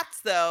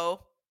cats though,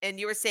 and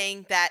you were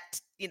saying that,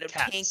 Tank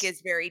Cats.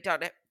 is very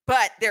done it,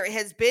 but there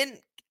has been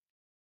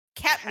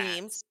cat memes.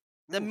 Cats.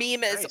 The Ooh,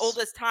 meme as old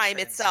nice as time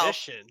itself.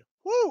 transition.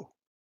 Woo!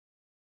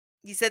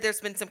 You said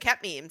there's been some cat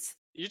memes.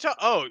 You talk.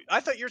 Oh, I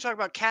thought you were talking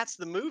about Cats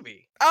the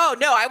movie. Oh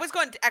no, I was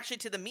going to, actually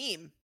to the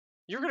meme.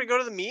 You were gonna go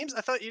to the memes.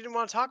 I thought you didn't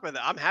want to talk about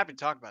that. I'm happy to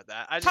talk about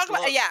that. I Talk just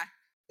about love. yeah.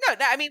 No,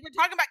 no, I mean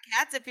we're talking about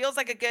cats. It feels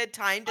like a good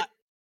time to.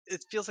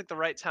 It feels like the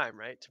right time,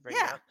 right, to bring it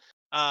Yeah.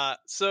 up.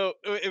 So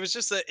it was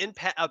just a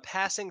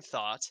passing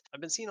thought.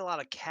 I've been seeing a lot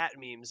of cat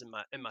memes in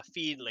my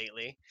feed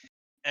lately,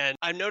 and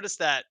I noticed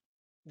that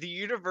the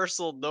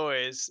universal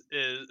noise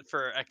is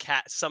for a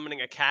cat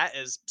summoning a cat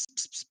is ps,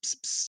 ps, ps, ps,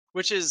 ps,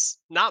 which is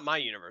not my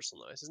universal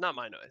noise. It's not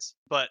my noise,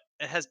 but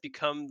it has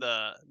become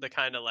the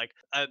kind of like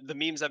the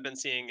memes I've been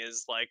seeing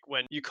is like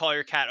when you call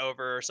your cat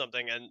over or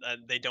something and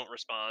they don't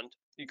respond.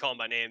 You call them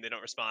by name, they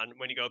don't respond.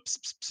 When you go ps,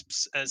 ps, ps,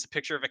 ps, and it's a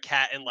picture of a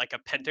cat in like a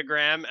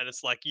pentagram, and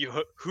it's like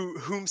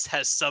whom's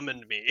has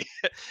summoned me,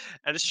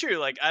 and it's true.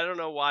 Like I don't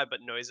know why, but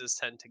noises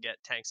tend to get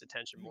Tank's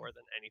attention Mhm. more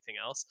than anything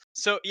else.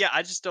 So yeah,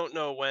 I just don't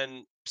know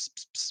when ps,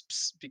 ps, ps,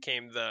 ps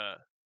became the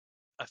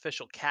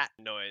official cat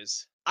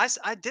noise.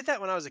 I did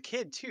that when I was a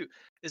kid too.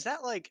 Is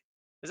that like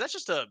is that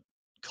just a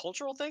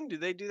cultural thing? Do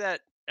they do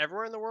that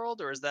everywhere in the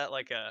world, or is that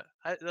like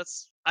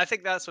I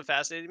think that's what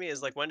fascinated me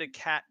is like when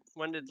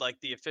did like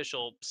the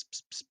official ps,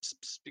 ps, ps, ps,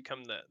 ps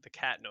become the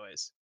cat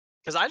noise?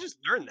 Because I just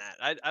learned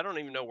that. I don't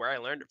even know where I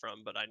learned it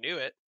from, but I knew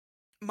it.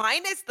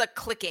 Mine is the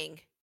clicking.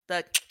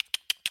 The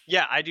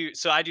Yeah, I do.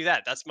 So I do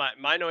that. That's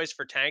my noise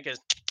for Tank is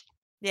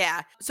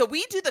yeah. So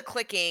we do the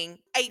clicking.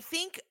 I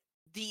think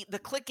the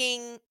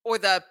clicking or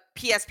the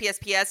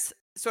PS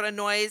sort of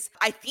noise.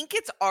 I think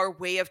it's our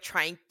way of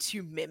trying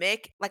to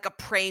mimic like a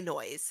prey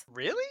noise.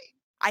 really.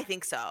 I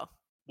think so.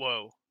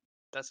 Whoa,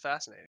 that's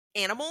fascinating.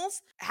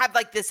 Animals have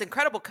like this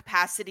incredible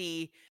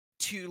capacity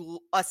to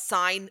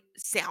assign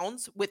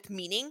sounds with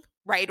meaning,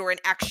 right? Or an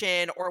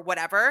action or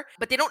whatever,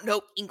 but they don't know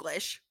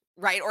English,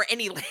 right? Or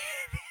any they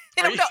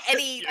Are don't you know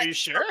any are like you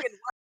sure? spoken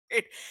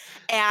word.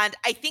 And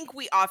I think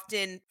we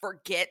often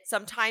forget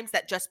sometimes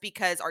that just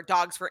because our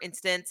dogs, for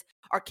instance,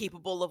 are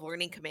capable of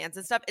learning commands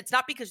and stuff, it's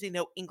not because they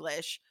know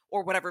English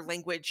or whatever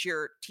language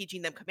you're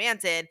teaching them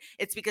commands in.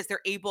 It's because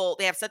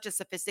they have such a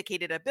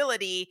sophisticated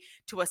ability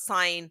to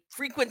assign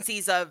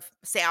frequencies of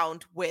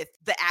sound with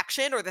the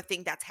action or the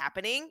thing that's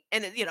happening.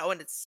 And, and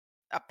it's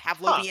a Huh.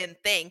 Pavlovian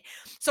thing.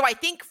 So I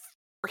think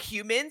for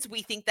humans,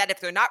 we think that if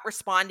they're not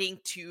responding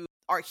to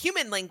our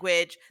human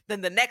language,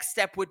 then the next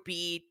step would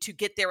be to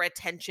get their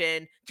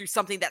attention through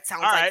something that All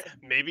sounds like right,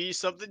 maybe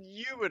something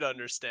you would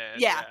understand.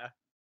 yeah, Yeah.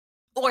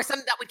 or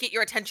something that would get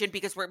your attention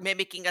because we're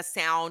mimicking a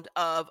sound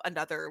of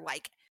another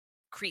like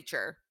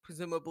creature,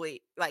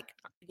 presumably like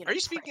Are you prey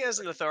speaking as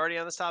or an authority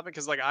on this topic?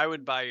 Because like I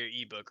would buy your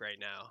ebook right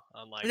now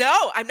on like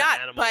no, I'm the not.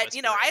 animal But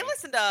whispering.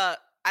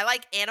 I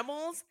like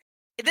animals.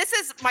 This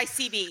is my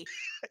CV.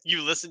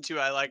 You listen to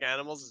I Like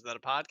Animals? Is that a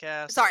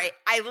podcast Sorry, or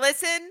I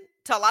listen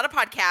to a lot of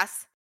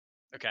podcasts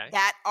okay?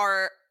 that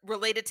are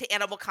related to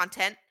animal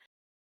content.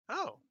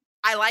 Oh,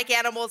 I like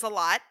animals a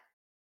lot.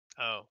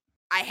 oh,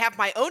 I have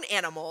my own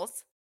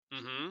animals.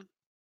 mm-hmm.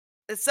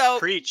 So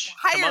Preach.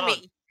 Come hire on.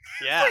 me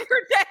for Yeah. your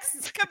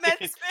next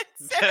commencement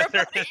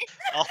ceremony.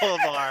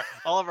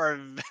 All of our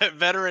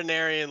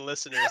veterinarian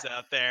listeners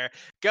out there,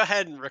 go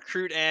ahead and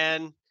recruit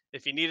Anne.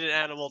 If you need an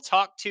animal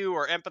talked to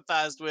or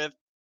empathized with,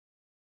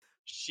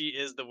 she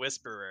is the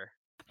whisperer.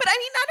 But I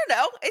mean, I don't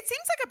know. It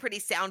seems like a pretty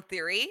sound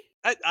theory.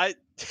 I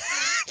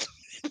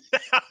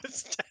now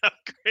it's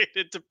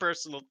downgraded to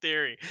personal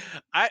theory.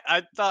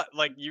 I thought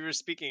like you were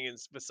speaking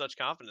with such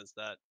confidence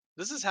that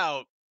this is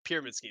how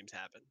pyramid schemes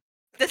happen.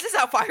 This is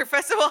how Fire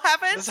Festival This is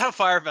happens. how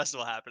Fire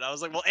Festival happened. I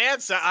was like, well, I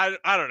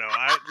don't know.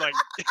 I like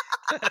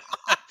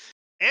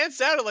Anne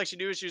sounded like she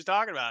knew what she was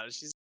talking about.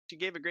 She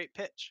gave a great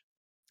pitch.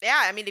 Yeah,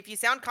 I mean, if you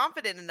sound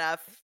confident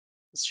enough,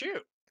 It's true.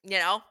 you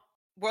know,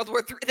 World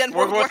War Three, then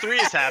World World War War. Three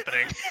is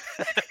happening.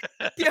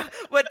 Yeah,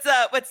 what's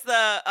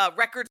the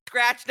record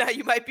scratch? Now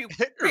you might be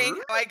wondering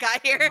how I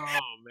got here. Oh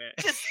man.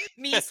 Just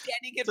me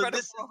standing in So front of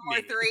this is World War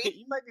me. Three.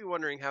 You might be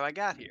wondering how I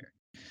got here.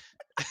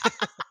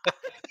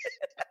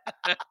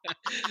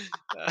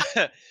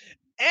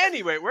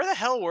 Anyway, where the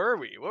hell were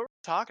we? What were we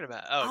talking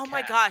about? Oh, Oh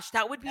my cats. gosh,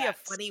 that would be a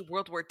Cats. funny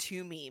World War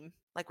II meme,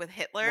 like with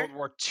Hitler. World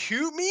War II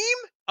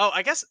meme? Oh,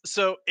 I guess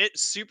so.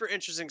 It's super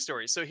interesting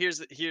story. So here.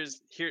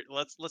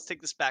 Let's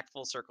take this back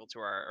full circle to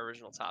our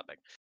original topic.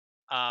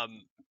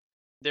 Um,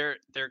 there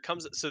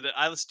comes so that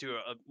I listen to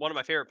one of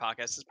my favorite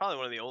podcasts. It's probably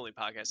one of the only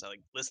podcasts I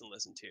like listen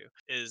to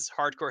is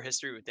Hardcore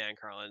History with Dan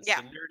Carlin. It's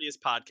Yeah. the nerdiest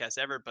podcast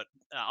ever, but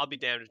I'll be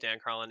damned if Dan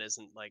Carlin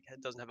isn't like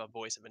doesn't have a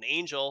voice of an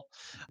angel.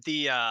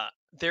 The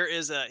there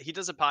is a he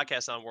does a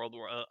podcast on World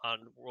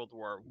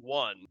War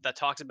One that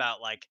talks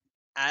about like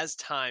as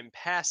time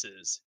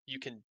passes, you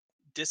can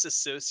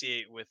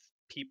disassociate with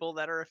people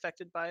that are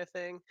affected by a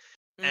thing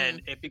and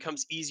Mm, it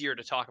becomes easier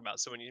to talk about.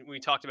 So when we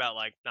talked about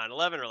like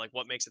 9/11 or like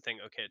what makes a thing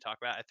okay to talk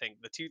about, I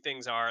think the two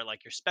things are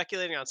like you're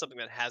speculating on something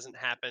that hasn't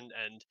happened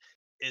and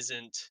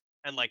isn't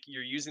and like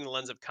you're using the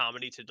lens of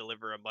comedy to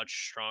deliver a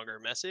much stronger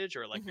message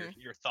or like hmm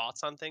your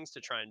thoughts on things to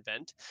try and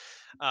vent.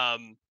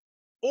 Um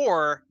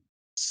or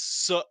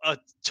so a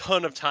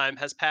ton of time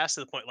has passed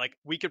to the point like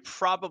we could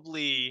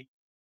probably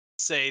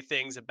say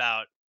things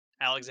about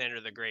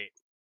Alexander the Great,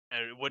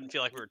 and it wouldn't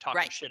feel like we were talking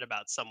Right. shit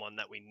about someone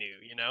that we knew,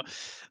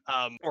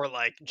 or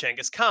like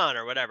Genghis Khan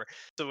or whatever.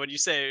 So when you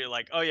say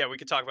like, oh yeah, we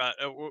could talk about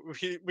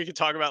we could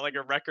talk about like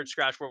a record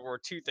scratch World War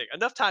II thing.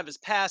 Enough time has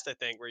passed, I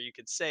think, where you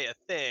could say a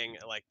thing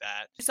like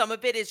that. Some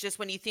of it is just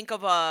when you think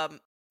of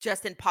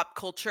just in pop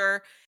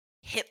culture,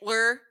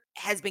 Hitler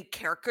has been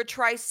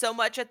caricaturized so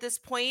much at this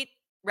point,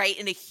 right?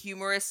 In a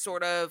humorous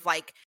sort of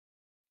like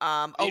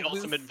The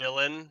ultimate aloof.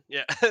 villain,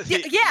 yeah, Yeah,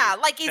 the yeah,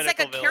 like it's like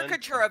a pinnacle villain.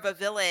 caricature of a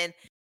villain.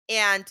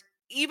 And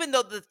even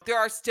though there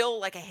are still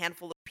like a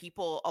handful of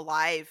people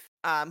alive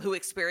who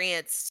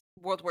experienced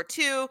World War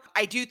II,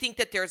 I do think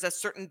that there's a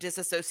certain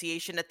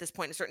disassociation at this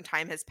point. A certain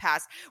time has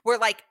passed where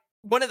like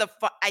one of the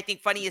I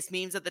think funniest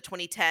memes of the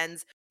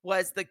 2010s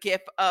was the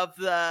gif of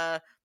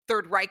the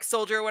Third Reich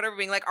soldier or whatever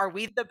being like, "Are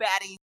we the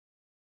baddies?"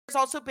 There's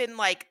also been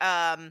like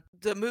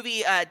the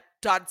movie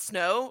Dead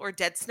Snow or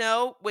Dead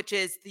Snow, which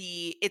is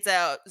it's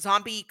a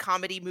zombie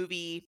comedy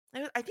movie.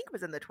 I think it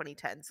was in the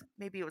 2010s.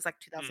 Maybe it was like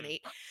Mm,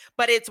 2008.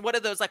 But it's one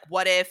of those like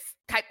what if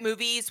type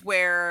movies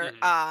where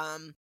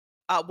mhm.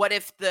 what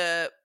if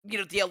the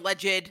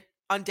alleged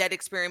undead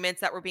experiments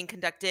that were being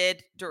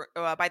conducted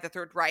by the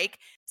Third Reich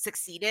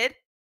succeeded.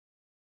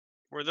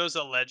 Were those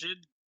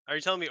alleged? Are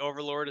you telling me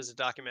Overlord is a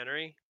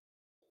documentary?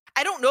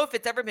 I don't know if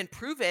it's ever been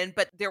proven,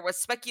 but there was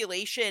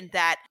speculation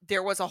that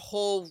there was a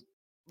whole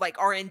like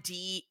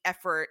R&D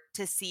effort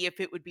to see if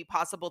it would be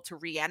possible to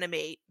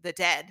reanimate the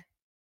dead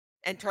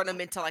and turn them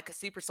into like a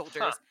super Huh.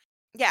 soldiers.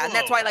 Yeah, and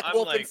that's why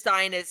Whoa. like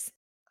Wolfenstein is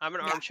I'm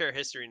an yeah, armchair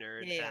history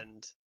nerd, yeah, yeah.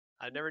 and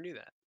I never knew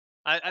that.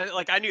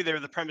 I knew they were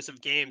the premise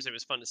of games. It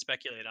was fun to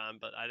speculate on,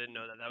 but I didn't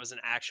know that that was an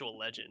actual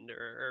legend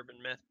or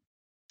urban myth.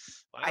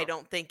 I Wow.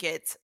 don't think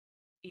it's,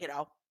 you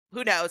know,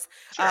 who knows?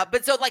 Sure.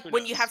 But so like Who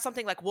when you have knows?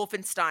 something like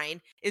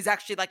Wolfenstein is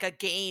actually like a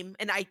game,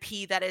 an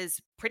IP that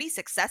is pretty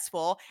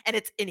successful and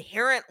it's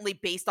inherently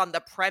based on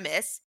the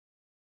premise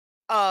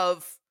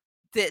of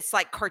this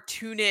like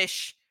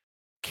cartoonish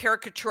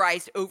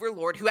caricaturized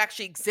overlord who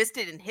actually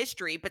existed in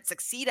history but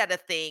succeed at a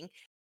thing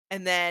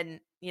and then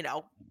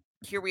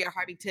here we are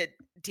having to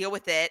deal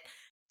with it.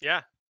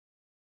 Yeah.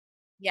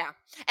 Yeah.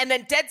 And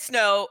then Dead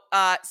Snow,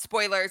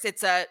 spoilers,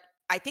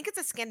 I think it's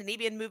a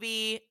Scandinavian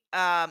movie.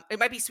 It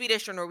might be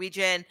Swedish or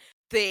Norwegian.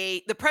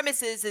 The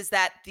premise is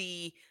that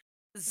the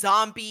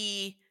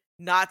zombie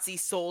Nazi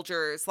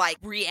soldiers like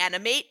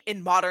reanimate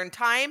in modern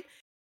time,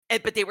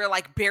 but they were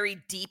like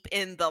buried deep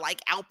in the like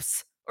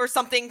Alps or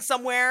something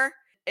somewhere.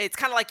 It's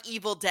kind of like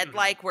Evil Dead Hmm.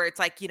 like where it's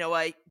like,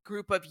 a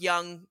group of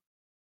young,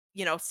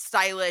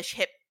 stylish,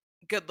 hip,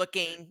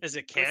 good-looking Is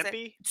it person.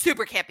 campy?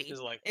 Super campy. Is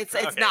it like It's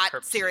okay? not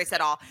Purposely serious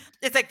at campy. all.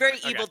 It's like very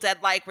Okay. Evil Dead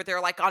like where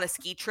they're like on a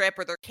ski trip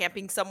or they're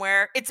camping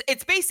somewhere.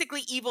 It's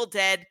basically Evil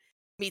Dead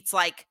meets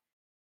like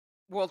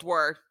World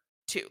War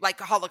II, like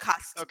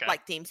Holocaust Okay.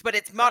 like themes, but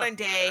it's Huh. modern All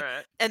day.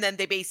 right. And then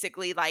they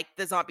basically like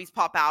the zombies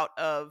pop out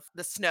of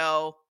the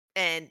snow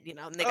and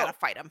and they gotta Oh.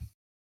 fight them.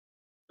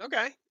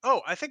 Okay.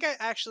 Oh, I think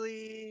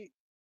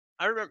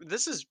I remember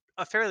this is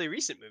a fairly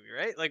recent movie,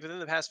 right? Like within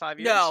the past 5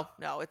 years. No,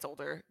 no, it's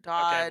older. Okay.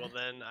 Well, God,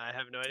 then I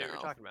have no idea what you're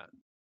no. talking about.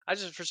 I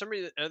just for some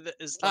reason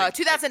is like I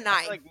feel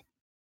 2009. like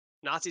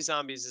Nazi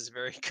zombies is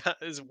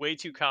is way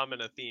too common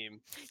a theme.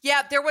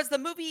 Yeah, there was the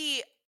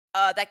movie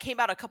that came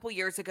out a couple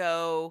years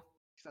ago.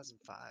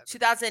 2005.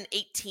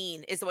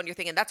 2018 is the one you're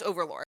thinking. That's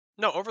Overlord.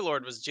 No,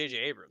 Overlord was J.J.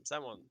 Abrams.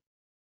 That one,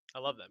 I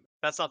love that.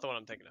 That's not the one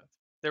I'm thinking of.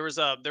 There was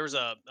a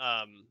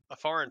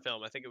foreign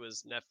film. I think it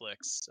was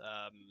Netflix.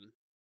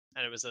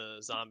 And it was a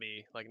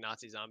zombie like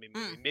Nazi zombie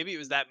movie. Mm. Maybe it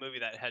was that movie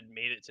that had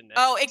made it to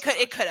Oh, Netflix. I'm it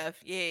not could sure. have.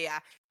 Yeah, yeah,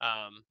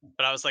 yeah.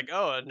 But I was like,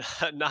 oh,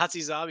 a Nazi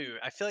zombie movie.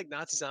 I feel like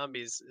Nazi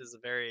zombies is a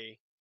very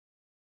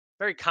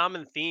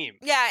common theme.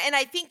 Yeah, and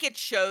I think it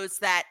shows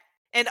that,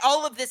 and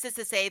all of this is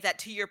to say that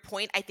to your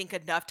point, I think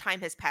enough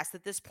time has passed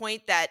at this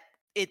point that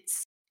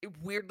it's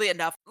weirdly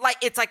enough, like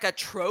it's like a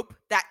trope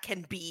that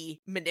can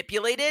be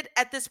manipulated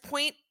at this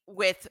point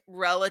with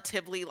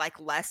relatively like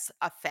less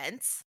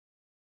offense,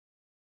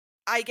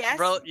 I guess.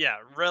 Yeah,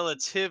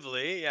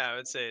 relatively. Yeah, I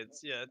would say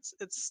Dicey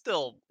it's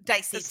still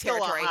a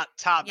territory. hot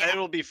topic. Yeah, It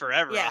will be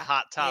forever a yeah,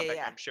 hot yeah, yeah, topic,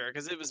 yeah. I'm sure,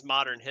 because it was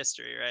modern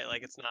history, right?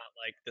 Like it's not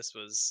like this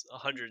was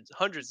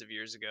hundreds of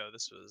years ago.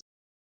 This was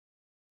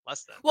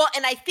less than. Well,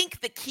 and I think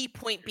the key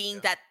point Years being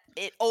ago. that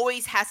it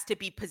always has to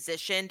be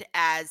positioned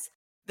as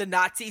the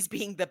Nazis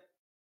being the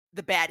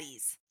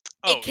baddies. It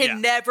Oh yeah,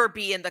 can never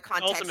be in the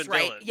context, ultimate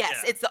right? villain. Yes,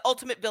 Yeah. it's the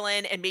ultimate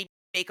villain, and maybe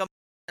make them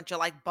a bunch of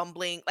like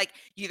bumbling, like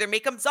you either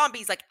make them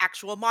zombies, like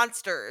actual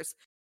monsters,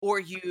 or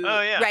you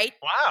Oh yeah. right.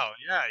 Wow.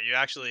 Yeah. You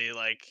actually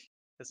like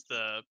it's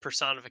the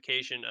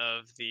personification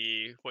of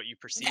the what you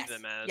perceive Yes,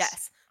 them as.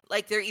 yes.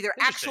 Like they're either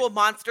Interesting. actual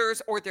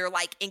monsters or they're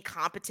like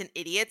incompetent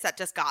idiots that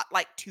just got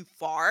like too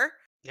far.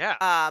 Yeah.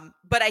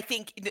 But I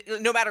think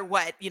no matter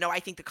what, I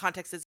think the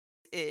context is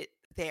it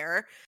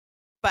there.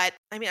 But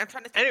I mean, I'm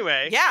trying to think.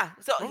 Anyway, Yeah.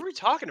 So what were we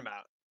talking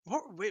about?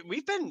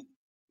 We've been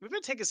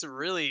taking some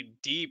really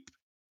deep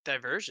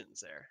diversions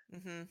there.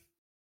 mhm.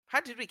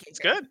 How did we get It's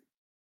here? good.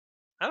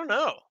 I don't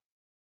know.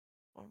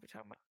 What are we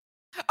talking about?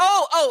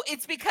 Oh,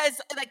 it's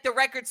because like the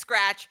record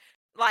scratch,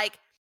 like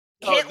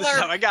Oh, this is how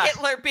Hitler I got.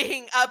 Hitler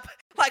being up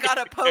like on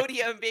a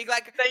podium being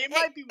like, Now you "Hey,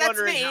 might be that's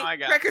wondering me." how I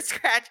got. Record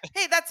scratch.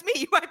 "Hey, that's me."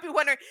 You might be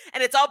wondering,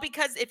 and it's all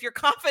because if you're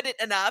confident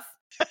enough,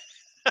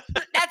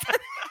 that's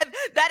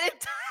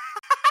that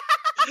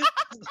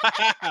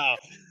Wow.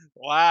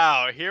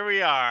 Wow. Here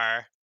we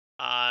are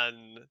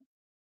on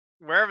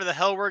wherever the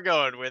hell we're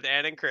going with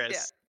Ann and yeah.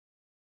 Chris.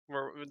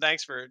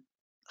 Thanks for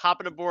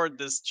hopping aboard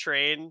this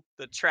train.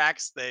 The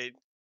tracks, they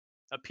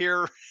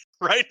appear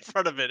right in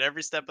front of it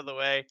every step of the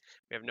way.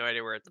 We have no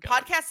idea where it's The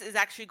going. podcast is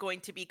actually going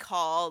to be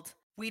called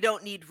 "We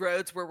Don't Need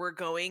Roads Where We're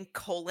Going: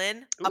 a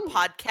Ooh.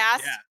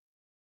 podcast Yeah.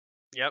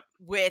 Yep.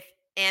 with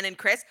Ann and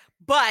Chris,"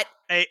 but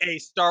A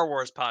Star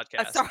Wars a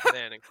podcast star with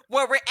Ann and Chris.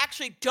 where we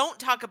actually don't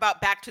talk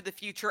about Back to the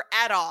Future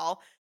at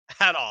all.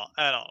 At all.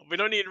 At all. We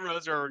don't need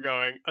roads where we're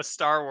going. A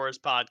Star Wars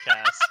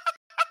podcast.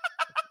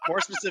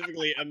 More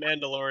specifically, a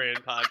Mandalorian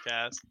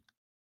podcast.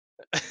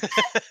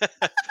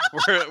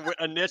 we're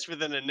a niche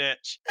within a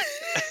niche.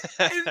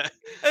 and,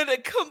 and a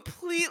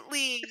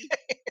completely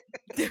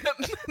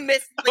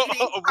misleading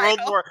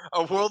title.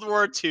 A World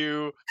War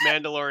II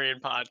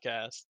Mandalorian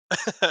podcast.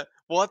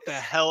 What the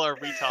hell are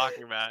we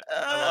talking about?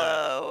 I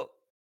love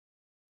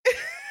it. Oh,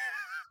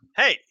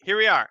 Hey, here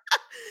we are.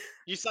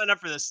 You sign up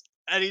for this.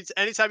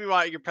 Anytime you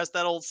want, you can press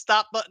that old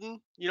stop button.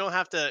 You don't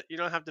have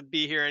to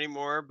be here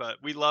anymore, but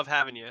we love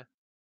having you.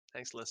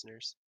 Thanks,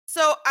 listeners.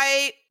 so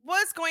I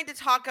was going to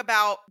talk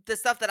about the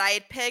stuff that I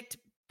had picked,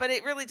 but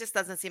it really just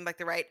doesn't seem like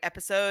the right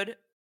episode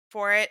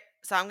for it.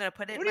 So I'm going to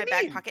put it What in do my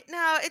you back mean? pocket.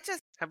 No, it just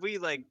Have we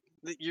like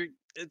you're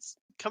it's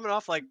coming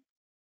off like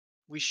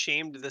we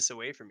shamed this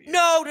away from you.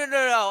 no.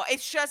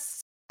 It's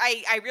just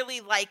I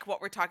really like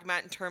what we're talking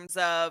about in terms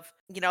of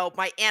my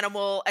my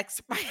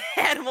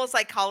animal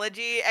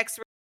psychology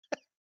expert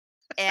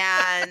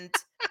and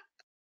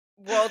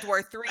World War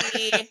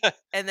III,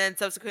 and then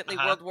subsequently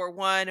Uh-huh. World War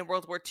One and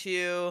World War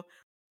Two.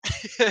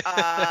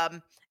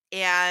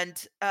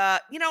 And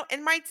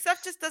and my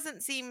stuff just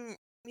doesn't seem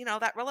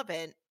that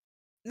relevant.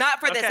 Not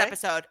for this Okay.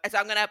 episode. So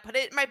I'm gonna put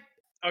it in my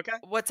Okay.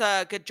 what's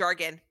a good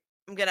jargon?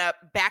 I'm gonna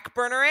back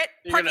burner it.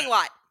 You're Parking gonna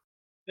lot.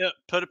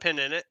 put a pin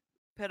in it,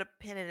 Put a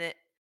pin in it.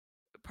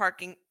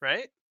 Parking.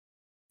 right?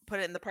 Put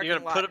it in the You're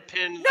parking gonna put lot. a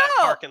pin in that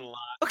No. parking lot.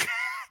 Okay.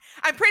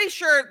 I'm pretty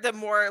sure the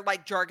more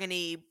like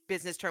jargony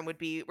business term would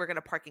be we're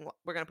gonna put it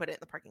in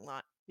the parking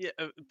lot. Yeah,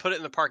 put it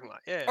in the parking lot.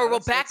 Yeah, Or we'll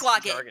that's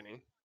backlog it.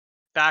 jargony.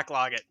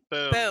 Backlog it.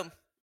 Boom. Boom.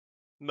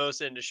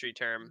 Most industry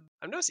term.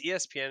 I've noticed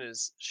ESPN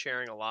is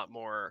sharing a lot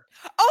more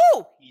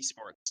Oh,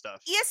 esports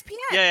stuff. ESPN.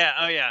 Yeah.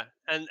 Oh yeah.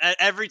 And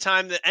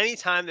anytime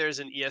there's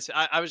an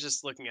ESPN, I was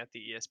just looking at the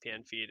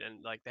ESPN feed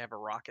and like they have a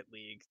Rocket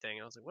League thing.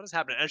 And I was like, what is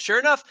happening? And sure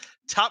enough,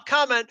 top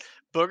comment,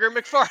 Booger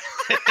McFarlane.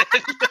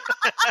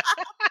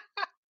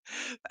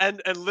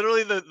 and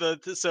literally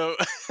so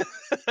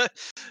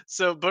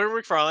so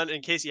Booger McFarlane,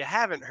 in case you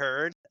haven't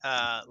heard,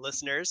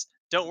 listeners,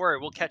 don't worry,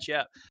 we'll catch you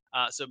up.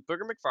 So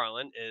Booger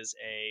McFarlane is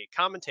a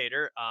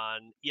commentator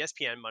on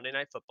ESPN Monday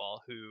Night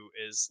Football who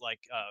is like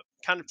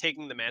kind of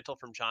taking the mantle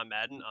from John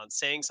Madden on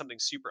saying something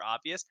super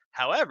obvious.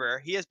 However,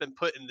 he has been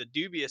put in the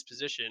dubious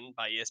position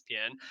by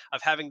ESPN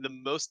of having the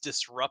most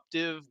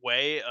disruptive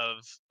way of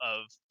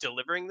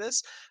delivering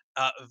this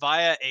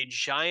via a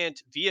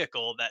giant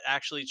vehicle that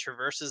actually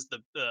traverses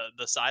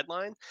the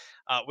sideline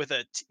with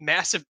a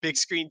massive big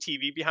screen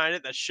TV behind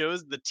it that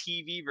shows the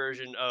TV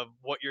version of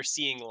what you're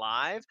seeing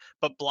live,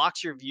 but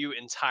blocks your view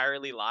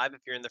entirely live if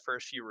you're in the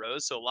first few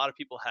rows. So a lot of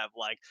people have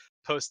like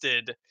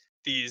posted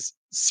these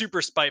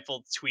super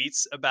spiteful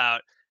tweets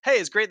about, hey,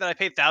 it's great that I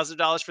paid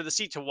 $1,000 for the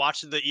seat to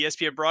watch the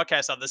ESPN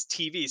broadcast on this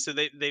TV. So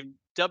they've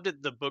dubbed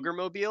it the Booger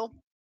Mobile.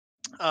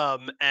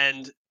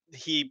 And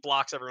he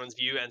blocks everyone's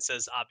view and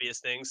says obvious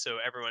things, so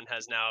everyone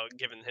has now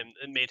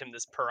made him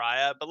this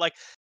pariah. But like,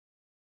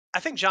 I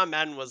think John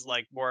Madden was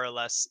like more or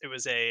less, it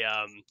was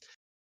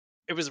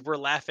we're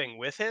laughing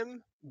with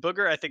him.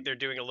 Booger, I think they're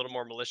doing a little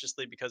more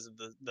maliciously because of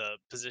the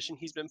position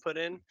he's been put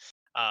in.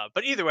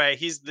 But either way,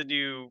 he's the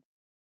new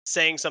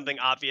saying something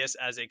obvious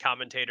as a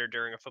commentator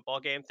during a football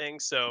game thing.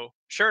 So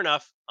sure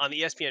enough, on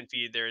the ESPN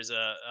feed, there's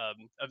a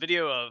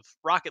video of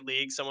Rocket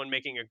League, someone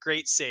making a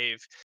great save.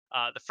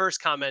 The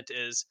first comment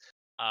is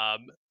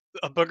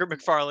a Booger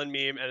McFarlane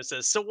meme, and it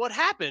says, "So what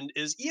happened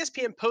is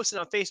ESPN posted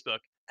on Facebook,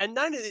 And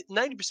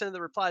 90% of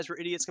the replies were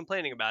idiots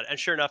complaining about it. And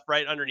sure enough,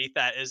 right underneath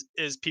that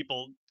is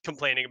people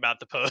complaining about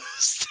the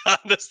post on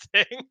this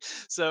thing.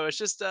 So it's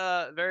just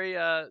very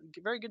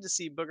good to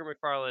see Booger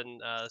McFarlane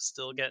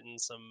still getting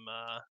some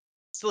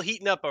still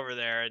heating up over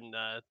there in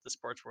the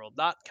sports world.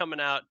 Not coming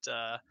out.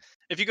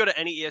 If you go to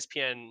any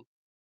ESPN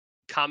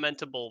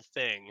commentable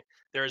thing,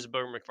 there is a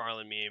Booger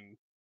McFarlane meme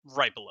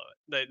right below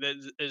it.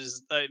 That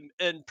is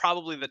and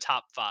probably the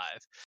top 5.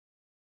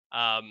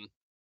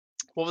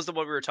 What was the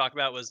one we were talking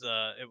about?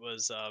 It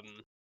was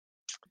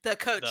The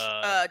coach,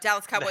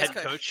 Dallas the Cowboys head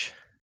coach. coach.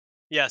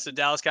 Yeah, so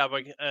Dallas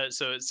Cowboy.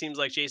 So it seems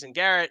like Jason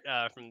Garrett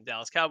from the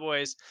Dallas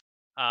Cowboys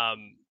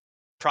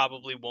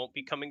probably won't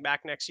be coming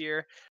back next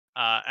year.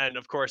 And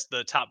of course,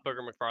 the top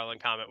Booger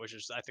McFarlane comment, which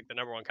is I think the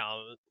number one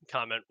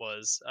comment,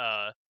 was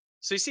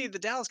so you see, the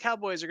Dallas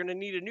Cowboys are going to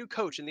need a new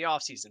coach in the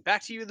offseason.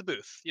 Back to you in the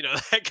booth. You know,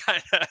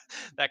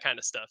 that kind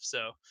of stuff.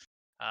 So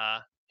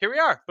here we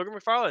are, Booger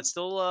McFarlane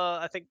still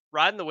I think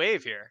riding the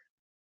wave here.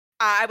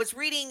 I was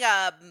reading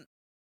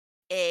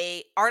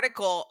a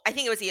article. I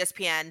think it was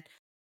ESPN,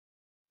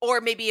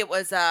 or maybe it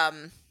was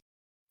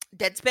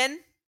Deadspin.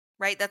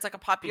 Right, that's like a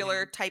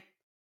popular type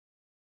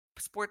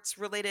sports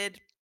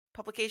related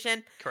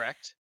publication.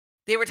 Correct.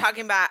 They were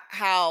talking about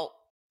how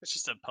It's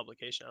just a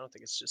publication. I don't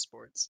think it's just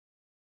sports.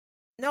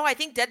 no, I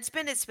think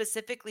Deadspin is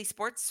specifically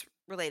sports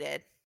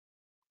related.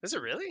 Is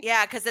it really?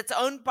 Yeah, because it's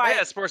owned Oh, by.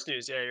 yeah, sports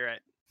news. Yeah, you're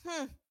right.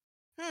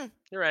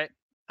 You're right.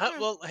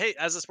 Well, hey,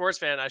 as a sports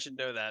fan, I should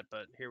know that,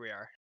 but here we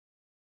are.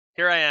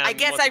 Here I am. I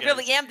guess once I again.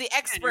 really am the Yeah,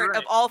 expert right.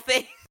 of all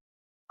things.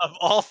 Of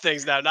all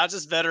things now, not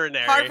just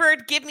veterinary.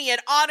 Harvard, give me an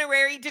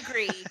honorary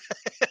degree.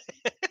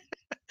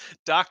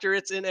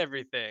 Doctorates in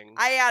everything.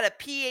 I got a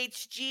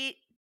PhD.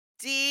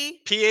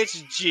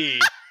 PhD.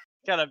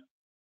 Got a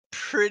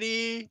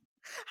pretty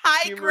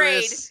high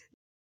grade. humorous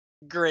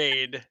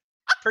grade.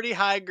 Pretty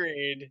high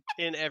grade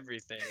in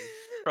everything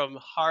from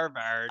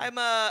Harvard. I'm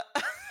a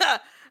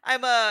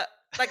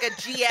like a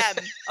GM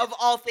of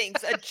all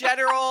things, a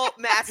general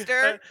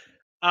master.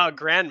 Oh,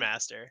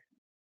 grandmaster.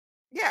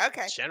 Yeah,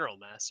 okay. General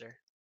master.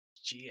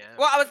 GM.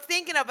 Well, I was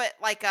thinking of it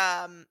like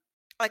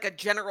a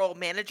general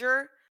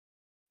manager,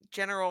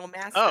 general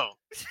master. Oh,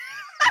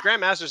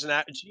 grandmaster's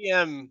an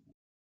GM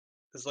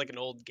is like an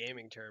old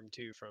gaming term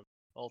too from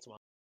Ultima.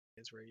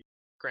 Is where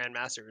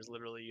grandmaster is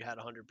literally you had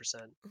 100%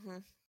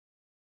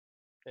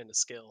 in a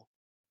skill.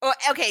 Oh,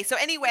 okay. So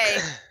anyway,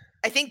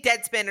 I think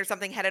Deadspin or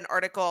something had an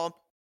article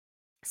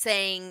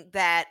saying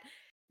that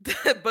the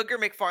Booger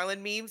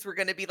McFarlane memes were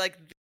going to be like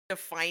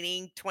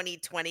defining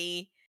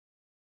 2020.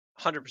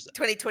 100%.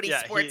 2020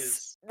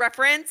 sports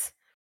reference.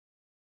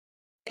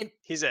 And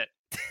he's it.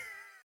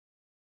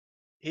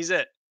 He's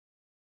it.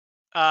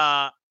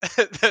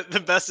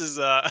 The best is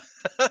the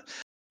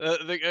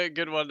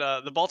good one.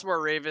 The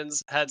Baltimore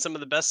Ravens had some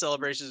of the best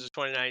celebrations of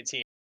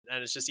 2019,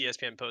 and it's just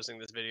ESPN posting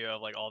this video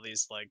of like all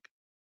these like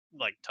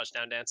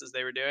touchdown dances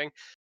they were doing.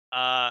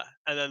 And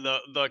then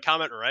the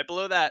comment right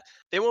below that,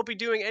 they won't be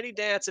doing any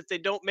dance if they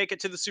don't make it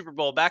to the Super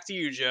Bowl. Back to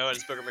you, Joe. And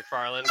it's Booger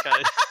McFarlane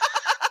kind of.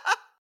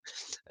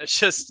 It's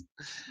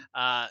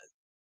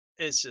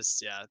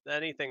just yeah.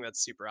 Anything that's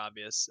super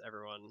obvious,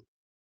 everyone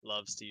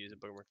loves to use a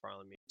Booger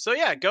McFarlane meme. So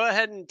yeah, go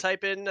ahead and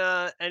type in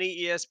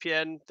any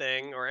ESPN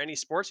thing or any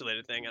sports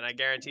related thing, and I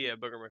guarantee you a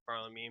Booger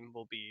McFarlane meme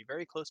will be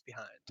very close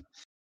behind.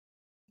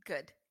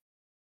 Good.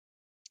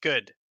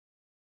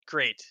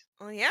 Great.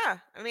 Well, yeah.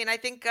 I mean, I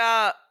think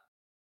I'm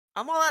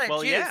all out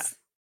of juice. Yeah.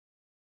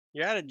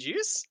 You're out of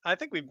juice? I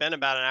think we've been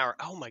about an hour.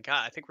 Oh my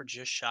god, I think we're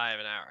just shy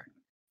of an hour.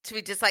 Should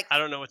we just like I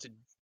don't know what to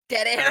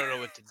dead air? I don't know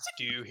what to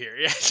do here.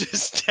 Yeah,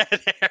 just dead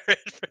air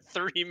it for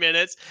 3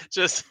 minutes.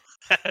 Just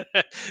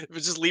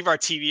leave our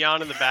TV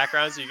on in the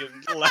background so you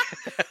can.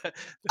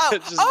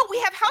 We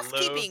have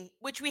housekeeping,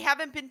 which we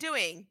haven't been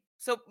doing.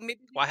 So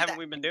maybe why haven't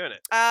we been doing it?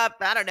 I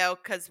don't know,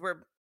 because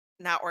we're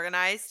not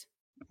organized.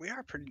 We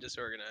are pretty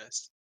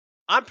disorganized.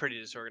 I'm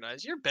pretty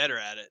disorganized. You're better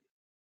at it.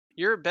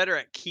 You're better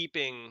at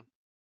keeping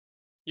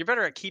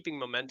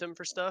momentum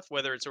for stuff,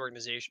 whether it's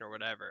organization or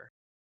whatever.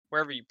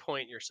 Wherever you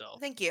point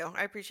yourself. Thank you.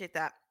 I appreciate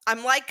that.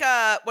 I'm like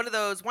one of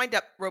those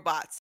wind-up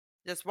robots.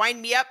 Just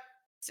wind me up,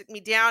 stick me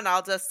down.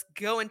 I'll just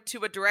go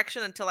into a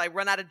direction until I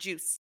run out of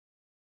juice.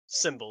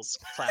 Cymbals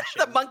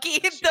clashing. The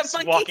monkey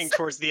walking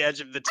towards the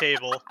edge of the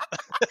table.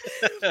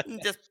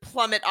 Just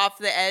plummet off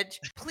the edge.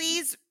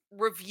 Please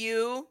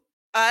review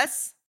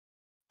us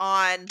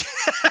on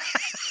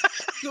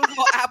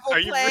Google, Apple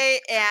Play,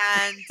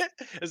 and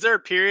is there a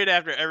period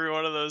after every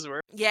one of those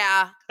words?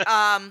 Yeah.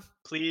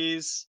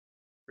 Please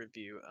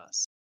review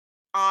us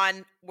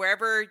on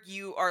wherever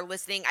you are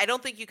listening. I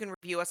don't think you can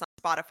review us on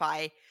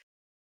Spotify,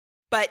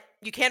 but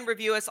you can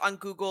review us on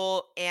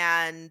Google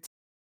and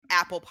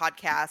Apple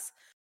Podcasts.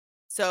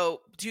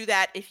 So do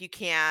that if you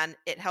can.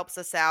 It helps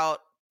us out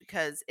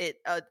because it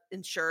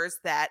ensures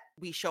that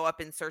we show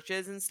up in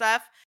searches and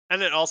stuff.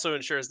 And it also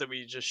ensures that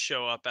we just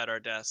show up at our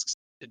desks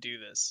to do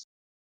this.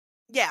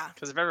 Yeah.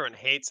 Because if everyone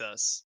hates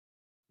us,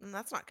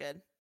 that's not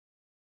good.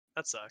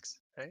 That sucks,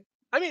 right?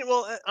 I mean,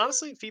 well,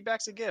 honestly,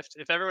 feedback's a gift.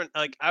 If everyone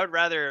like, I would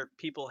rather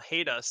people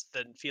hate us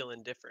than feel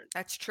indifferent,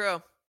 That's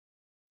true.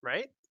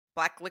 right?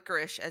 Black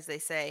licorice, as they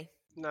say.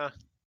 No, I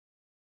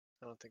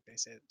don't think they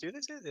say it. Do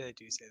they say it? They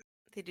do say that.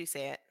 They do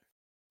say it.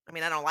 I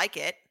mean, I don't like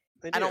it.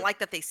 They I don't do. like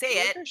that they say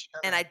it, Licorice?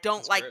 and I don't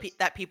That's like gross.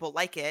 that people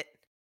like it.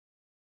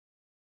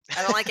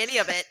 I don't like any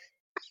of it.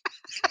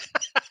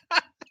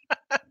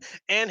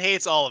 Anne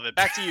hates all of it.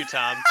 Back to you,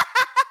 Tom.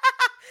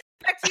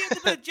 Back to you in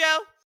the booth, Joe.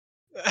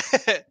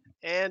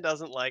 Anne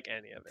doesn't like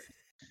any of it.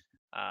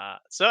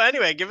 So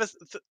anyway, give us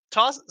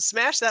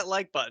smash that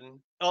like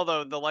button.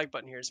 Although the like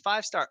button here is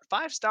 5-star.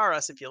 5-star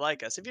us if you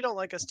like us. If you don't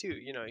like us too,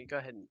 you go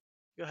ahead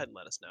and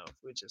let us know.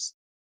 We just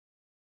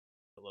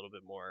a little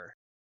bit more.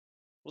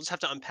 We'll just have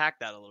to unpack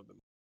that a little bit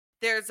more.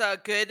 There's a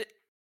good.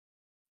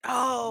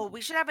 Oh,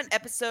 we should have an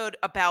episode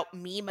about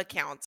meme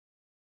accounts,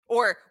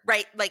 or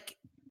like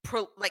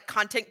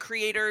content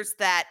creators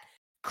that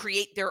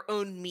create their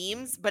own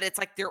memes, but it's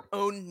like their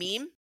own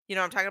meme. You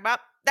know what I'm talking about?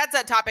 That's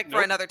a topic for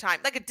Nope. another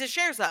time, like a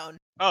share zone.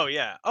 Oh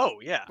yeah.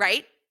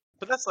 Right?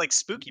 But that's like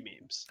spooky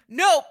memes.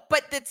 No,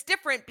 but that's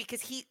different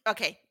because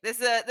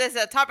this is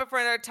a topic for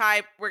another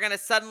time. We're gonna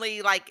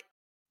suddenly like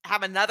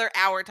have another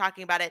hour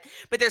talking about it.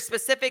 But there's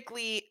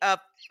specifically a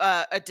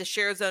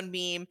share zone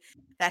meme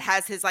that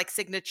has his like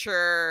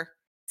signature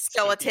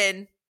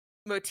skeleton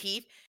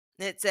motif.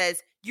 And it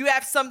says, "You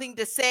have something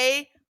to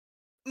say,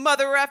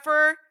 mother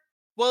effer?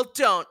 Well,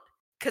 don't,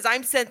 because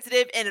I'm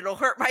sensitive and it'll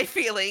hurt my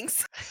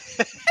feelings."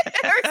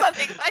 Or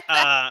something like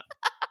that.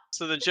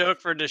 So the joke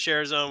for the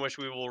share zone, which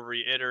we will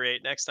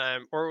reiterate next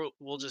time, or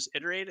we'll just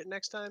iterate it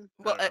next time.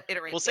 We'll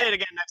iterate. We'll say it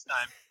again next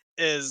time.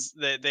 Is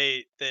that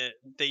they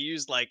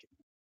use like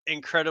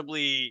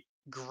incredibly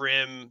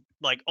grim,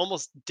 like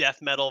almost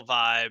death metal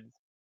vibe,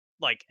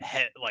 like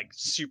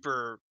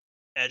super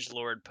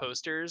edgelord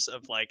posters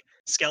of like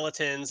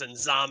skeletons and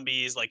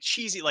zombies, like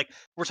cheesy, like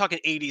we're talking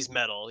 80s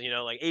metal,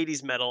 like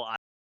 80s metal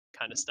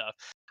kind of stuff,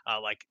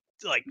 like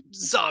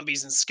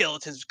zombies and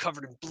skeletons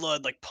covered in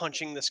blood, like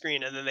punching the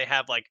screen, and then they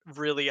have like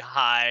really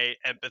high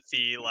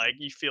empathy, like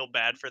you feel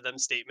bad for them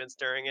statements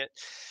during it,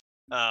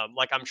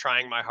 like I'm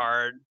trying my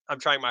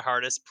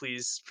hardest,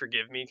 please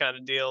forgive me kind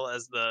of deal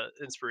as the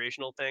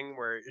inspirational thing,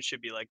 where it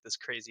should be like this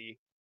crazy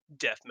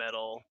death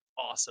metal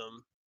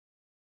awesome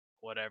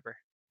whatever.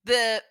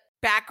 The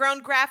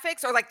background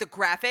graphics, or like the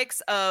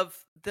graphics of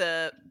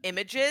the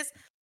images,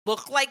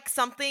 look like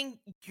something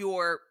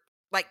your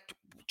like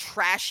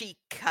trashy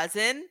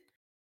cousin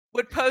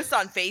would post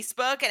on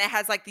Facebook, and it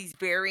has like these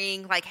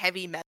varying like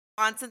heavy metal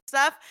fonts and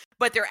stuff,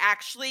 but they're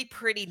actually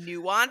pretty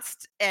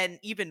nuanced and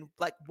even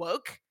like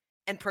woke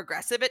and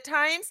progressive at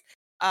times.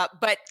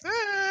 But no,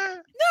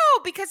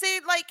 because they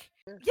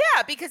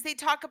because they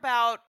talk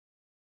about.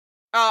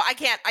 Oh, I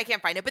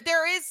can't find it, but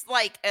there is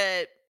like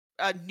a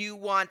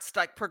nuanced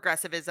like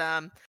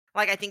progressivism.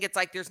 Like I think it's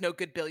like there's no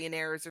good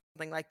billionaires or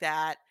something like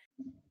that.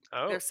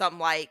 Oh, There's some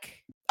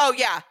like, oh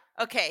yeah,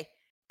 okay,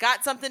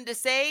 got something to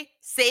say?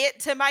 Say it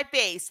to my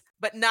face,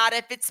 but not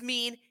if it's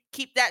mean.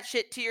 Keep that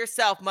shit to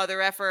yourself,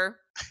 mother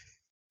effer.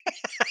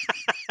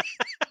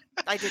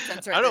 I did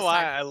censor it. I don't know this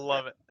why time. I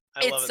love it.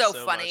 It's so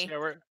funny. Much. Yeah,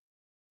 we're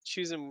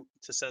choosing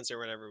to censor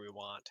whenever we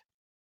want.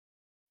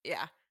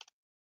 Yeah,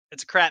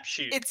 it's a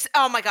crapshoot. It's,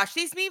 oh my gosh,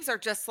 these memes are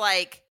just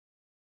like,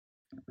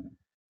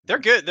 they're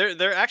good.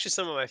 They're actually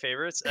some of my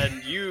favorites.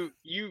 And you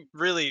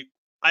really,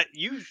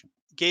 you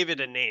gave it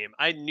a name.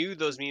 I knew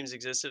those memes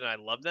existed and I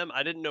love them.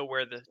 I didn't know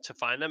where to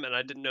find them, and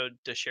I didn't know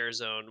the Share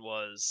Zone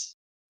was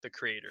the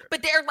creator.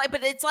 But they're like,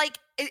 but it's like,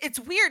 it's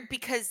weird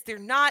because they're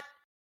not,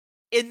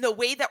 in the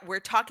way that we're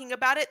talking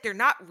about it, they're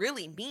not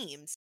really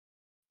memes.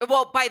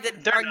 Well, by the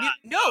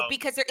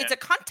because it's a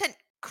content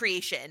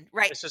creation,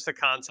 right? It's just a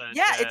content.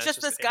 Yeah, it's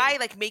just this guy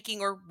like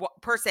making, or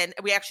person.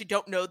 We actually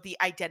don't know the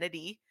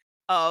identity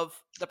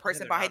of the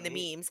person behind the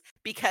memes,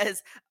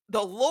 because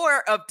the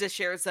lore of the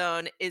Share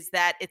Zone is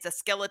that it's a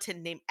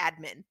skeleton named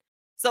Admin.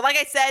 So, like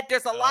I said,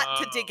 there's a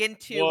lot to dig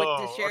into with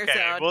the Share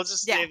Zone. We'll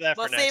just save that.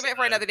 We'll save it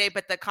for another day,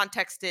 but the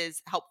context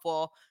is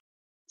helpful.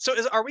 So,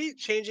 are we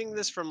changing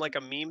this from like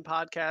a meme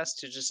podcast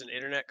to just an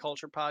internet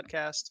culture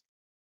podcast?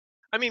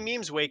 I mean,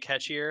 memes way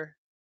catchier.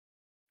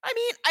 I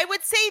mean, I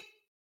would say,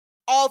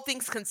 all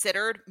things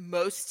considered,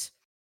 most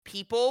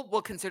people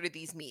will consider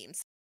these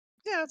memes.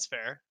 Yeah, that's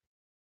fair.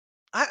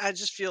 I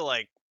just feel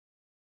like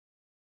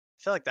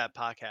that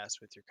podcast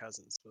with your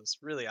cousins was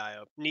really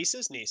eye-opening.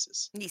 Nieces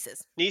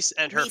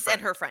and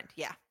her friend.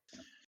 Yeah.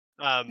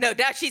 No,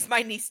 now she's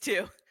my niece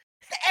too.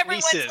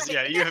 Nieces,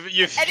 yeah.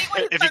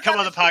 If you come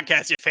on the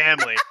podcast, your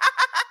family.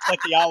 It's like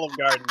the Olive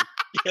Garden.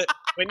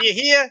 When you're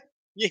here,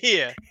 you're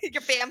here.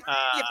 Your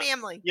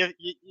family.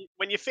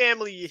 When your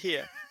family, you're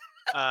here.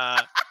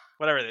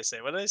 Whatever they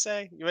say. What do they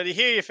say? When you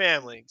hear your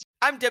family.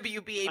 I'm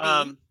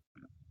WBAB.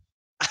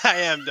 I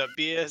am the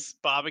beers,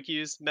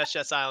 barbecues,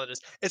 Meshes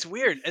Islanders. It's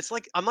weird. It's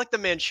like I'm like the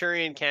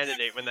Manchurian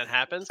Candidate when that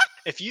happens.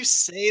 If you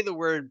say the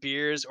word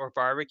beers or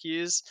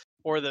barbecues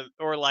or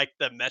like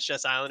the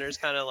Meshes Islanders,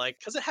 kind of like,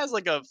 because it has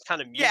like a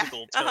kind of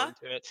musical tone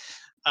to it.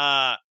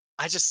 I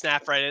just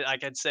snap right in. I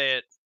can say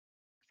it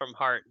from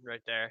heart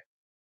right there.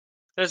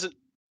 There's a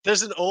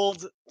there's an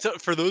old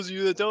for those of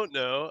you that don't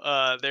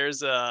know,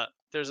 there's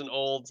an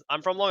old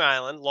I'm from Long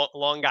Island,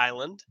 Long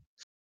Island,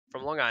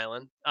 from Long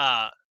Island.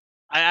 I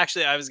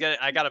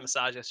got a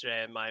massage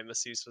yesterday, and my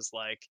masseuse was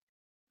like,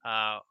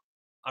 uh,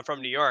 "I'm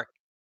from New York."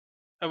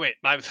 Oh wait,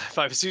 my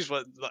my masseuse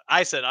was.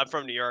 I said I'm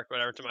from New York,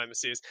 whatever, to my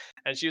masseuse,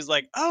 and she was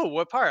like, "Oh,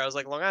 what part?" I was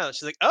like, "Long Island."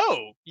 She's like,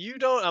 "Oh, you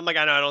don't." I'm like,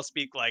 "I know, I don't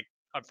speak like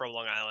I'm from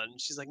Long Island."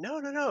 She's like, "No,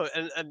 no, no,"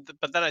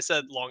 but then I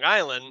said Long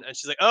Island, and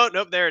she's like, "Oh,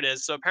 nope, there it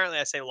is." So apparently,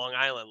 I say Long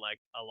Island like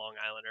a Long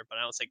Islander, but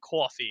I don't say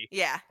coffee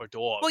Yeah. or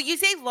dog. Well, you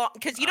say long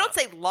because you Uh, don't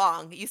say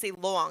long. You say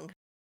long,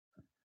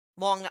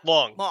 long,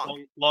 long, Long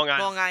Island, Long Long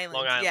Island.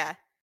 Island Yeah.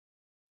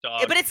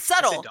 dog. But it's I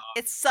say subtle. dog.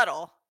 It's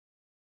subtle,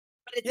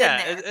 but it's in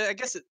Yeah, there. I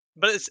guess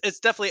but it's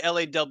definitely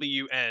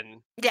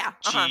Yeah.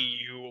 Uh-huh.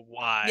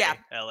 Yeah.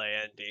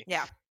 LAWYLAND.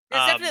 Yeah.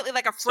 There's Um, definitely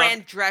like a so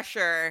Fran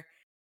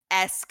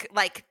Drescher-esque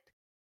like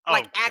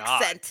oh god,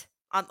 accent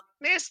on.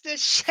 Mr.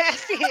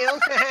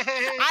 Sheffield.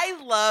 I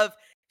love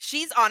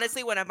she's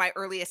honestly one of my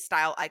earliest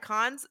style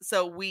icons,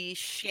 so we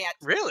shan't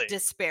Really?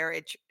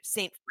 disparage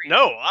Saint Fran.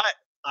 No,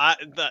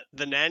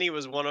 the nanny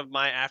was one of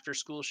my after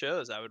school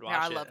shows. I would Yeah, I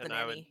watch it love The and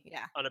I would Nanny.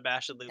 Yeah.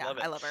 unabashedly Yeah, love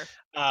it. I love her.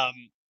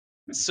 Um,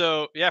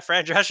 so yeah,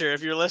 Fran Drescher,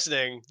 if you're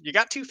listening, you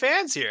got two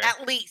fans here. At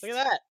Look at least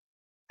that.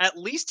 At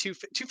least two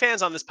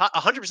fans on this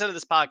 100% of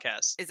this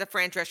podcast is a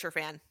Fran Drescher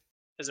fan.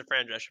 is a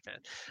Fran Drescher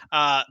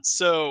fan.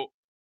 So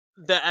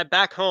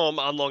back home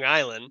on Long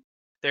Island,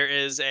 there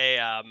is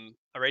a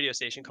radio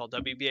station called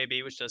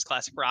WBAB, which does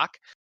classic rock.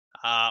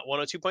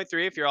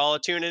 102.3. If you're all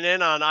tuning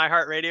in on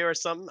iHeartRadio or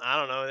something, I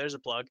don't know. There's a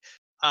plug.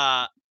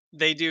 Uh,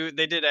 they did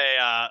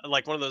a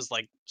like one of those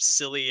like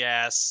silly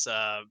ass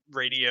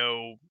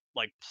radio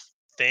like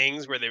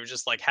things where they would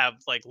just like have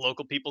like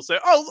local people say,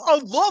 "Oh, I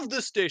love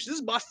this station. This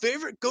is my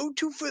favorite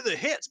go-to for the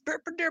hits."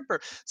 Burper, derper.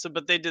 So,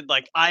 but they did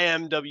like "I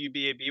am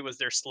WBAB" was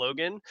their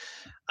slogan,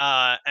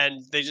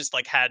 and they just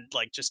like had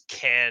like just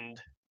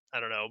canned, I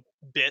don't know,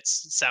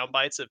 sound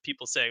bites of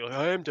people saying like,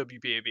 "I am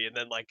WBAB," and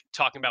then like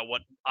talking about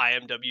what "I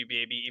am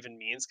WBAB" even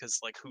means, because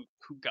like who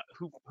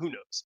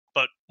knows.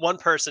 But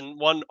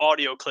one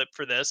audio clip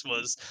for this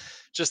was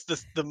just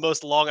the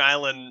most Long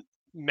Island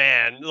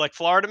man, like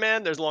Florida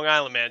man. There's Long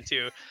Island man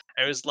too.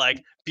 And it was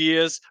like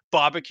beers,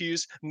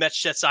 barbecues,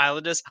 Metchets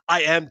Islanders.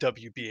 I am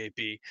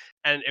WBAB,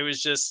 and it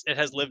was just it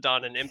has lived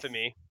on in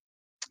infamy.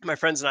 My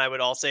friends and I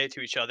would all say it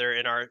to each other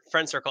in our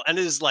friend circle, and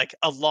it is like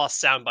a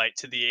lost soundbite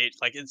to the age.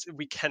 Like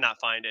we cannot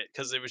find it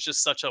because it was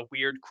just such a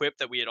weird quip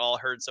that we had all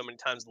heard so many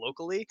times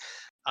locally.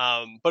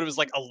 But it was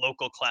like a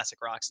local classic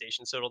rock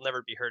station, so it'll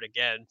never be heard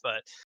again.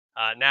 But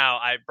now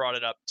I brought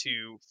it up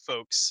to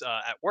folks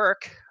at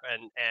work,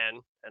 and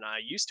and I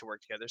used to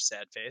work together.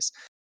 Sad face.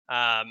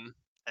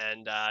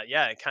 And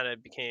yeah, it kind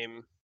of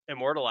became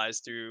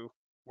immortalized through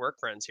work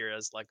friends here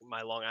as like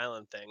my Long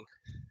Island thing.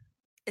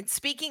 And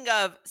speaking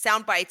of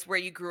sound bites where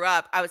you grew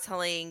up, I was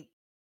telling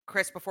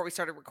Chris before we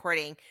started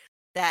recording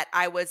that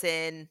I was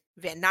in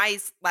Van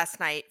Nuys last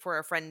night for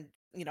a friend,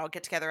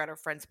 get together at a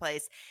friend's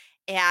place.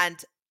 And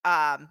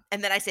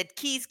then I said,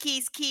 keys,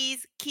 keys,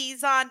 keys,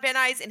 keys on Van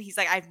Nuys. And he's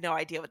like, I have no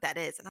idea what that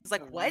is. And I was I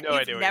like, have what? no You've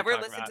idea what you're never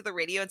talking listened about. to the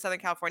radio in Southern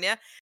California?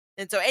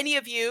 And so any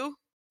of you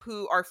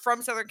who are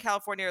from Southern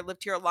California or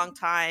lived here a long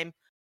time,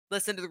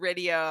 listen to the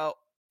radio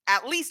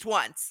at least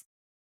once.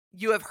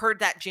 You have heard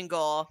that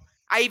jingle.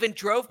 I even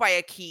drove by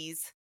a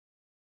Keys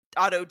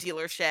auto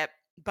dealership,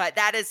 but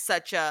that is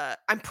such a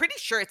I'm pretty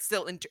sure it's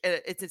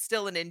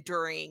still an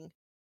enduring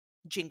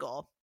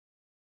jingle.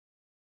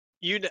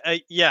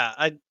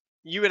 Yeah,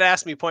 you would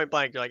ask me point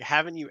blank, you're like,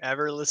 haven't you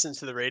ever listened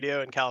to the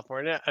radio in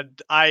California?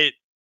 And I,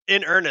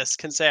 in earnest,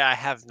 can say I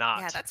have Yeah,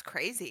 not. that's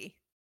crazy.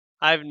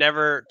 I've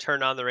never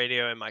turned on the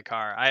radio in my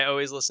car. I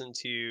always listen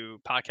to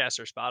podcasts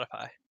or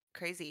Spotify.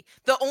 Crazy.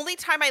 The only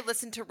time I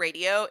listen to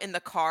radio in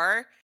the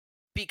car,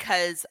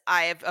 because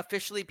I have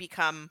officially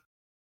become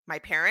my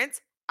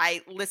parents,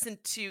 I listen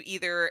to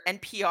either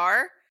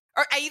NPR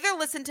or I either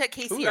listen to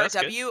Ooh, that's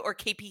good. KCRW or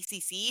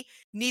KPCC,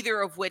 neither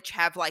of which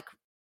have like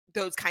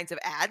those kinds of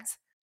ads.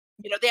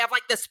 They have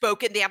like the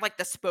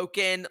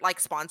spoken like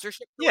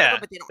sponsorship or whatever, Yeah,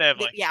 but they don't they have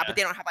yeah, but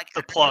they don't have like the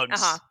advertising.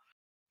 Uh-huh. plugs.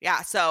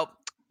 Yeah, so,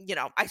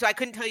 I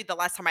couldn't tell you the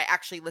last time I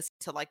actually listened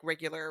to like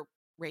regular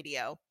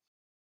radio.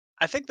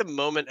 I think the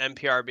moment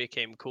NPR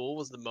became cool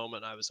was the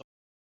moment I was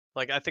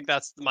like, I think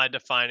that's my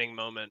defining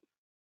moment.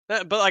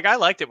 But like, I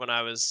liked it when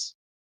I was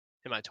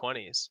in my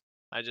 20s.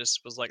 I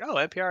just was like, oh,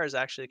 NPR is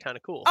actually kind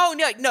of cool. Oh,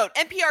 no, no,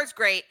 NPR is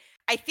great.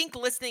 I think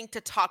listening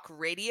to talk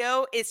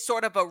radio is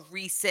sort of a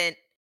recent,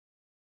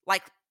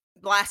 like,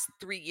 last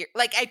 3 years.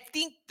 Like, I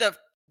think the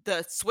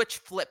switch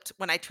flipped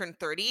when I turned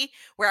 30,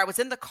 where I was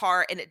in the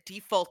car and it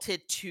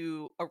defaulted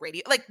to a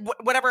radio. Like,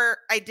 whatever,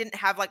 I didn't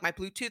have, like, my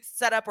Bluetooth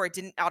set up or it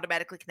didn't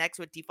automatically connect,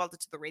 so it defaulted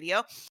to the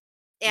radio,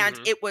 and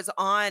Hmm. it was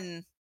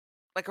on,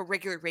 like, a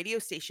regular radio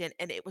station,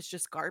 and it was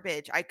just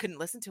garbage. I couldn't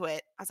listen to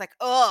it. I was like,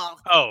 "Oh."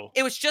 Oh,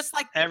 It was just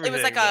like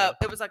everything though.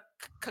 it was like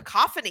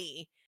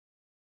cacophony.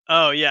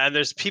 Oh yeah, and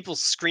there's people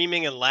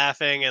screaming and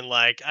laughing and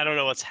like I don't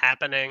know what's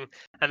happening,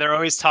 and they're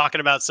always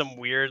talking about some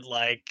weird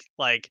like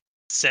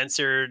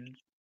censored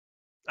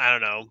I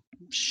don't know,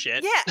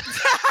 shit. Yeah.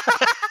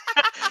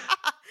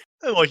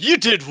 I'm like, you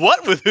did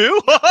what with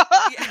who?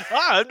 Yeah.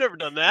 I've never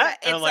done Yeah, that.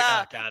 And I'm it's like,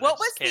 oh god, I what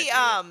was just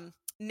can't the do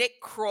it.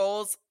 Nick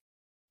Kroll's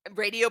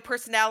radio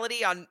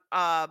personality on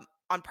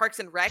Parks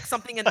and Rec?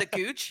 Something in the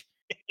Gooch,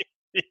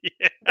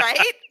 Yeah.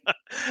 right?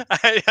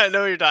 I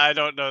know what you're talking. I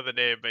don't know the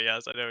name, but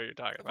yes, I know what you're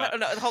talking What?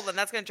 about. Oh, no, hold on,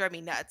 that's gonna drive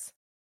me nuts.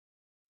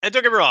 And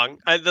don't get me wrong,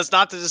 that's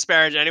not to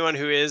disparage anyone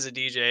who is a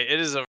DJ. It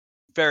is a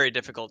very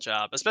difficult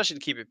job, especially to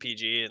keep it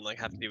PG and like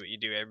have to do what you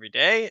do every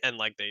day. And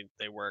like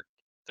they work,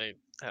 they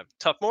have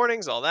tough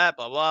mornings, all that,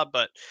 blah blah.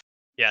 But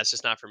yeah, it's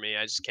just not for me.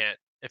 I just can't.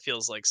 It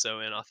feels like so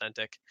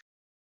inauthentic.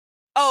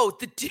 Oh,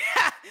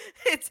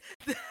 it's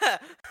the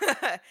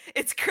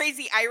it's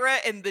Crazy Ira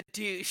and the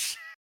douche.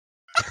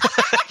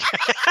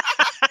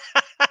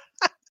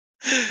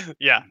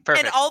 Yeah, And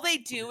perfect. all they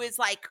do is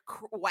like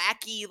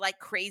wacky, like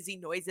crazy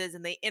noises,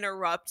 and they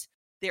interrupt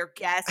their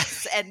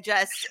guests and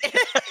just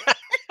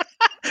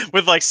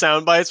With like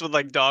sound bites with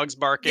like dogs yeah,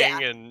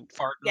 barking and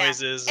fart yeah,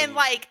 noises and and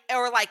like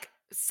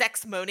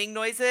sex moaning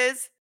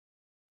noises.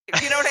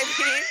 You know what I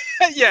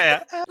mean?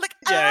 yeah, yeah, Like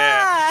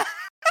yeah. ah,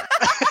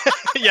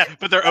 Yeah,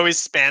 but they're always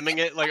spamming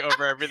it like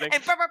over everything.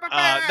 and like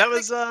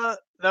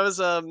That was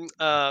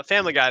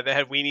Family Guy. They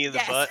had Weenie in the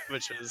yes, butt,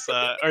 which was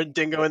or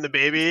Dingo and the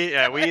Baby.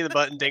 Yeah, Weenie in the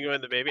butt and Dingo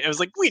and the Baby. It was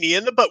like Weenie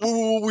in the butt,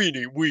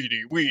 Weenie,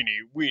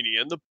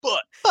 Weenie in the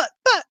butt, butt.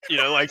 You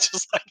know, like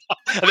just like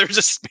and they were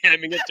just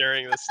spamming it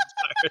during this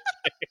entire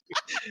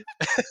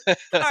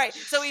all right.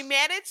 So we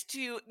managed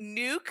to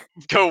nuke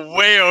go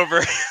way over.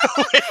 Way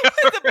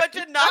with a over. bunch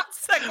of non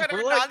sequitur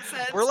We're like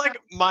nonsense. we're like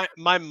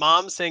my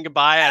mom saying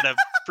goodbye at a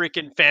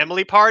freaking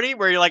family party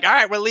where you're like, all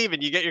right, we're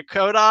leaving. You get your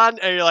coat on,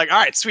 and you're like, all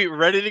right, sweet, we're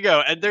ready to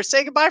go. And they're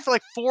saying goodbye for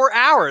like 4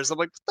 hours. I'm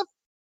like,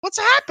 what's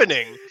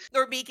happening?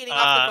 Or me getting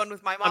off the phone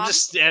with my I'm mom,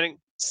 just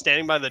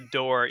standing by the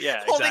door.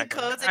 Yeah, holding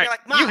exactly. codes, All and you're right,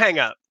 like, you "Mom, hang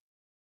up,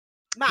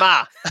 mom,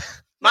 ma. mom."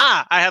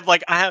 Ma, I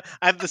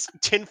have this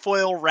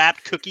tinfoil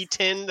wrapped cookie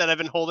tin that I've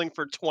been holding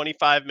for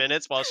 25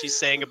 minutes while she's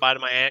saying goodbye to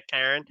my Aunt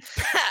Karen.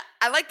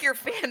 I like your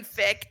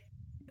fanfic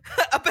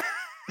about,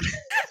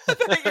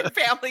 about your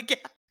family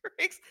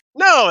gatherings.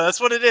 No, that's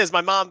what it is.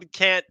 My mom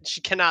she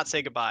cannot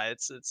say goodbye.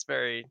 It's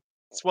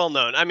well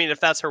known. I mean,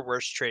 if that's her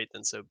worst trait,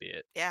 then so be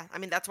it. Yeah, I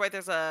mean that's why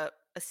there's a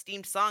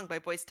esteemed song by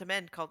Boys to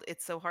Men called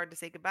 "It's So Hard to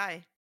Say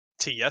Goodbye."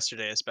 To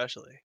yesterday,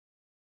 especially.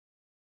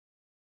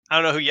 I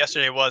don't know who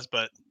yesterday was,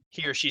 but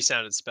he or she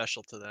sounded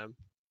special to them.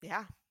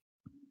 Yeah.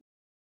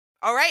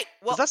 All right.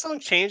 Does Well, that song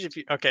change if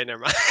you? Okay, never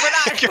mind. we're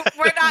Go not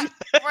we're not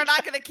ahead. we're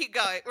not gonna keep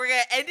going. We're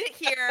gonna end it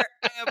here.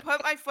 I'm gonna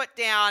put my foot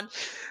down.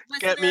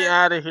 Get me Listener,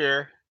 out of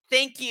here.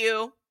 thank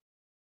you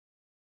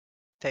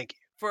Thank you.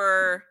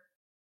 for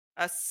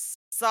a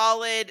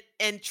solid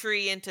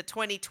entry into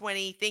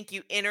 2020. Thank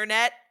you,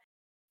 Internet,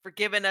 for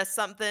giving us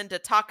something to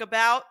talk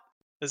about.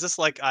 Is this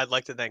like I'd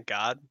like to thank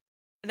God?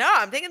 No,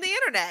 I'm thinking the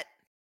Internet.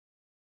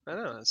 I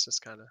don't know. It's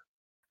just kind of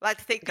I'd like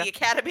to thank okay. the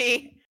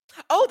Academy.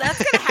 Oh, that's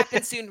gonna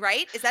happen soon,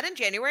 right? Is that in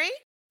January?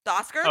 The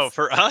Oscars? Oh,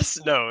 for us?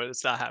 No,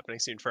 it's not happening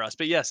soon for us.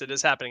 But yes, it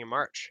is happening in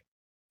March.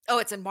 Oh,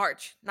 it's in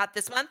March, not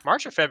this month?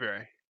 March or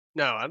February?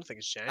 No, I don't think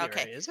it's Okay.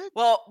 January. Is it?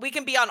 Well, we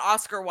can be on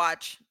Oscar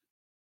watch.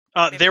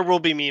 Maybe. There will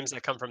be memes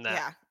that come from that.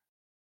 Yeah.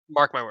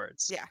 Mark my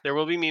words. Yeah. There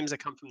will be memes that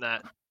come from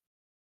that.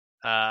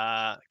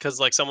 Because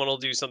like someone will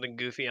do something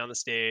goofy on the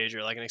stage,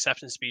 or like an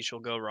acceptance speech will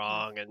go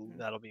wrong, and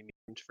that'll be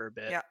memed for a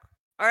bit. Yeah.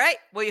 All right.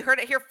 Well, you heard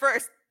it here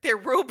first. There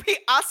will be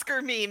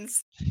Oscar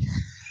memes.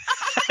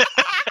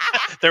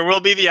 There will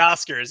be the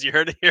Oscars. You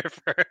heard it here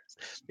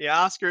first. The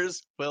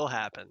Oscars will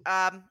happen.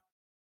 All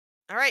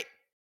right.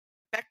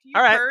 Back to you,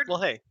 All right. Bird.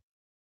 Well, hey.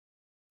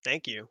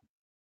 Thank you.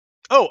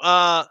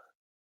 Oh,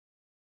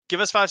 give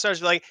us 5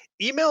 stars. Like,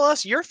 email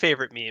us your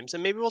favorite memes,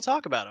 and maybe we'll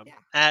talk about them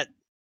at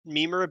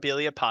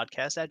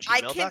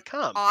memorabiliapodcast@gmail.com. I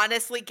can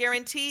honestly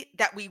guarantee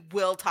that we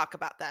will talk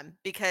about them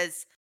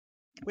because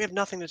we have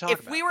nothing to talk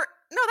about.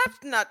 No,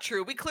 that's not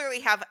true. We clearly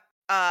have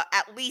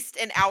at least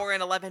an hour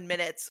and 11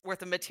 minutes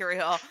worth of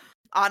material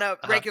on a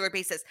regular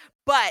basis.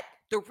 But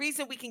the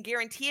reason we can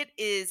guarantee it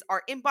is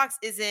our inbox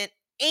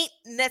ain't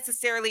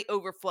necessarily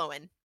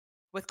overflowing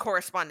with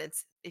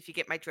correspondence, if you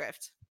get my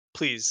drift.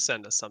 Please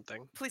send us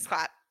something. Please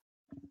clap.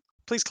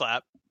 Please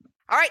clap.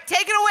 All right,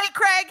 take it away,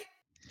 Craig.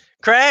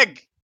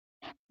 Craig.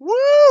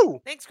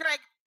 Woo! Thanks, Craig.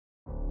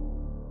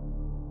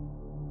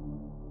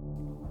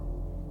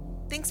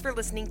 Thanks for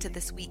listening to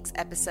this week's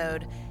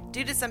episode.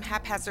 Due to some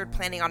haphazard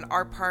planning on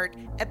our part,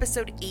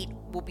 episode 8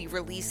 will be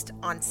released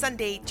on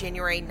Sunday,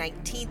 January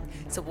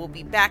 19th, so we'll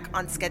be back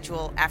on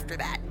schedule after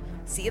that.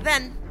 See you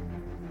then.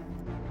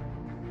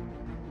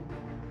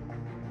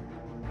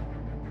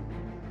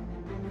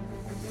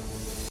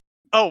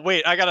 Oh,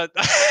 wait, I gotta...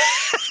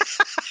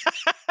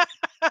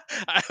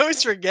 I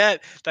always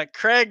forget that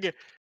Craig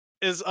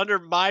is under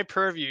my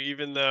purview,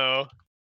 even though